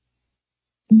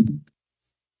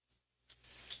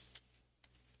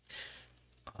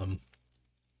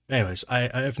 Anyways, I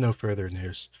have no further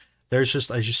news. I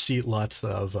just see lots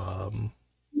of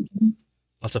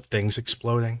things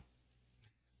exploding.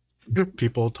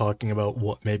 People talking about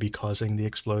what may be causing the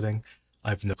exploding.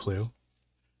 I have no clue.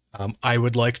 I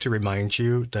would like to remind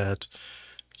you that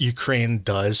Ukraine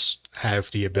does have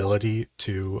the ability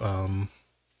to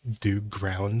do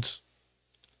ground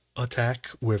attack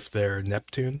with their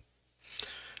Neptune.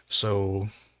 So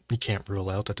you can't rule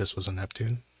out that this was a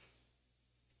Neptune.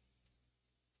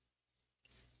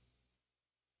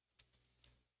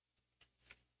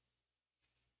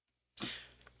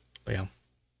 But yeah.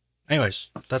 Anyways,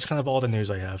 that's kind of all the news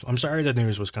I have. I'm sorry the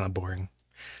news was kind of boring.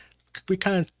 We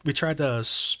tried to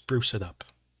spruce it up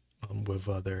with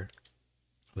other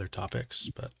other topics,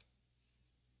 but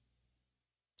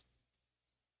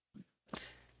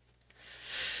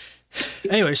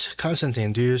anyways,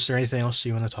 Constantine, is there anything else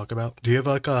you want to talk about? Do you have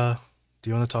like do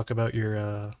you want to talk about your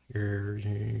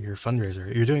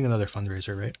fundraiser? You're doing another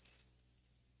fundraiser, right?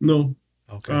 No,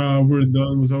 Okay. we're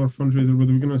done with our fundraiser, but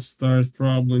we're gonna start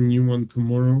probably a new one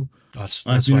tomorrow. That's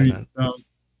I've what been I reached meant. out.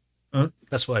 Huh?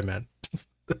 That's what I meant.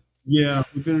 Yeah,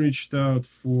 we've been reached out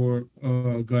for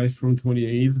guys from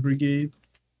 28th Brigade,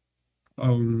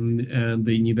 and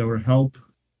they need our help.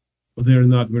 They're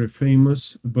not very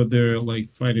famous, but they're like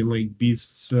fighting like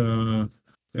beasts around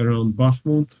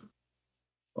Bakhmut.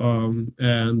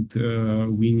 And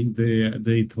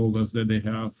they told us that they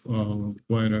have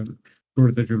quite a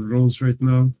shortage of drones right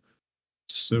now,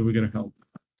 so we gotta help.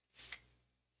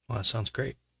 Well, that sounds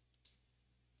great.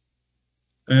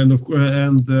 And of course,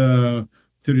 and the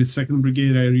 32nd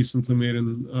Brigade, I recently made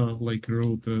an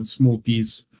wrote a small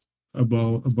piece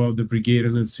about the brigade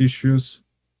and its issues.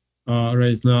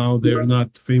 Right now, they're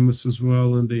not famous as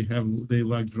well, and they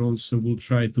lack drones. So we'll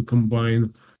try to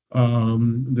combine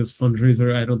this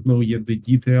fundraiser. I don't know yet the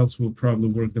details. We'll probably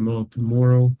work them out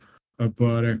tomorrow.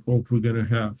 But I hope we're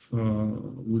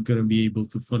gonna be able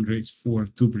to fundraise for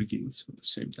 2 brigades at the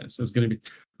same time. So it's gonna be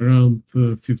around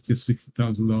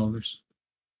 $50,000-$60,000.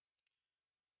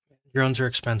 Drones are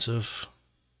expensive.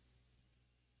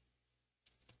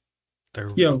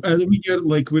 Yeah, and we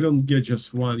don't get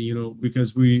just one,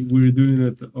 because we're doing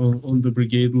it on the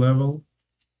brigade level.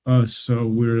 So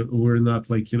we're not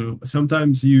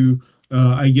sometimes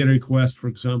I get a request, for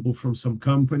example, from some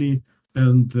company,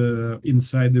 and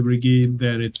inside the brigade,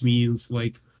 then it means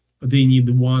like they need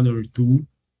 1 or 2.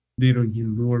 They don't need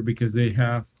more because they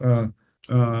have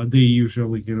they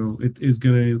usually it is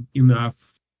gonna enough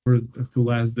to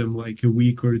last them like a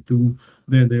week or 2.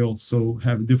 Then they also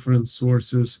have different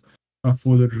sources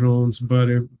for the drones, but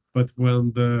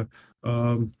when the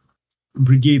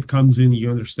brigade comes in, you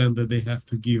understand that they have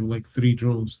to give like 3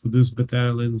 drones to this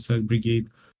battalion, said brigade,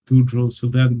 2 drones to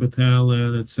that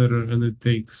battalion, etc., and it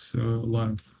takes a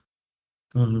lot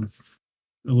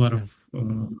of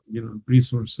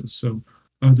resources. So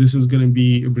this is going to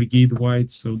be a brigade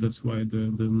wide, so that's why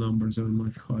the numbers are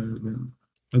much higher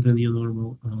than your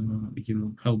normal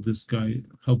help this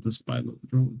pilot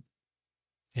drone.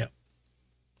 Yeah.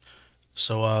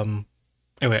 So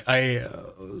anyway,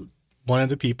 one of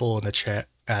the people in the chat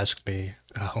asked me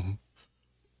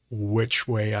which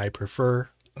way I prefer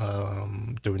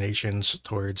donations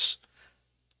towards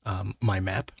my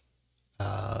map.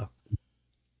 I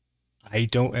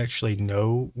don't actually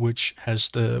know which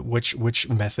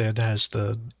method has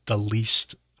the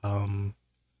least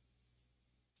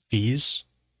fees.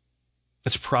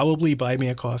 It's probably Buy Me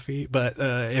a Coffee, but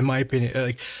in my opinion,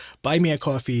 like Buy Me a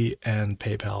Coffee and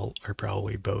PayPal are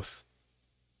probably both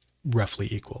roughly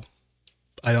equal.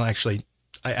 I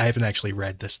haven't actually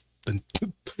read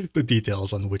the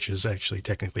details on which is actually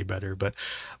technically better, but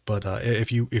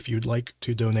if you'd like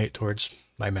to donate towards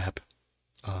my map,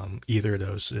 either of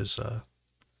those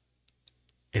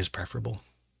is preferable.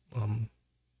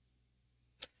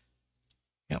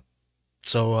 Yeah.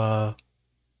 So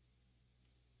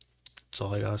that's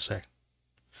all I gotta say.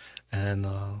 And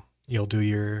you'll do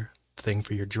your thing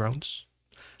for your drones,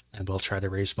 and we'll try to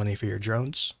raise money for your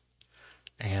drones,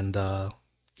 and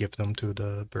give them to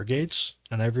the brigades,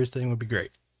 and everything would be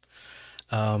great.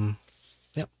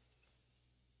 Yep.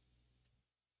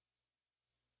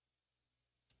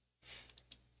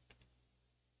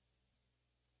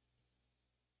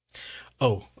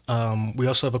 Oh, we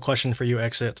also have a question for you,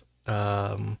 Exit.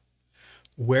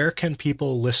 Where can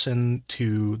people listen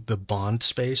to the Bond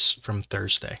Space from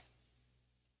Thursday?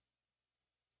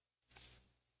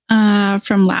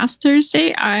 From last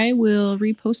Thursday, I will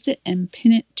repost it and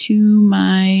pin it to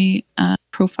my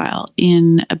profile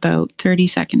in about 30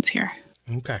 seconds here.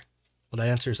 Okay. Well, that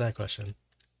answers that question.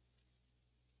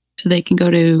 So they can go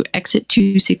to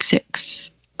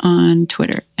Exit266 on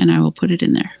Twitter, and I will put it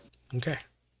in there. Okay.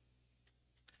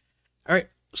 All right.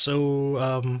 So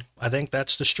I think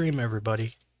that's the stream,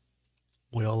 everybody.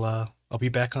 I'll be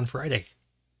back on Friday.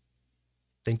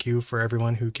 Thank you for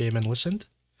everyone who came and listened.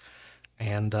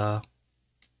 And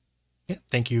yeah,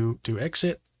 thank you to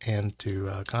Exit and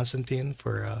to Constantine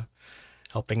for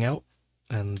helping out.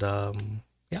 And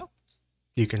yeah,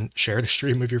 you can share the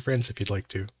stream with your friends if you'd like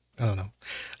to. I don't know.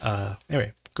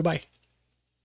 Anyway, goodbye.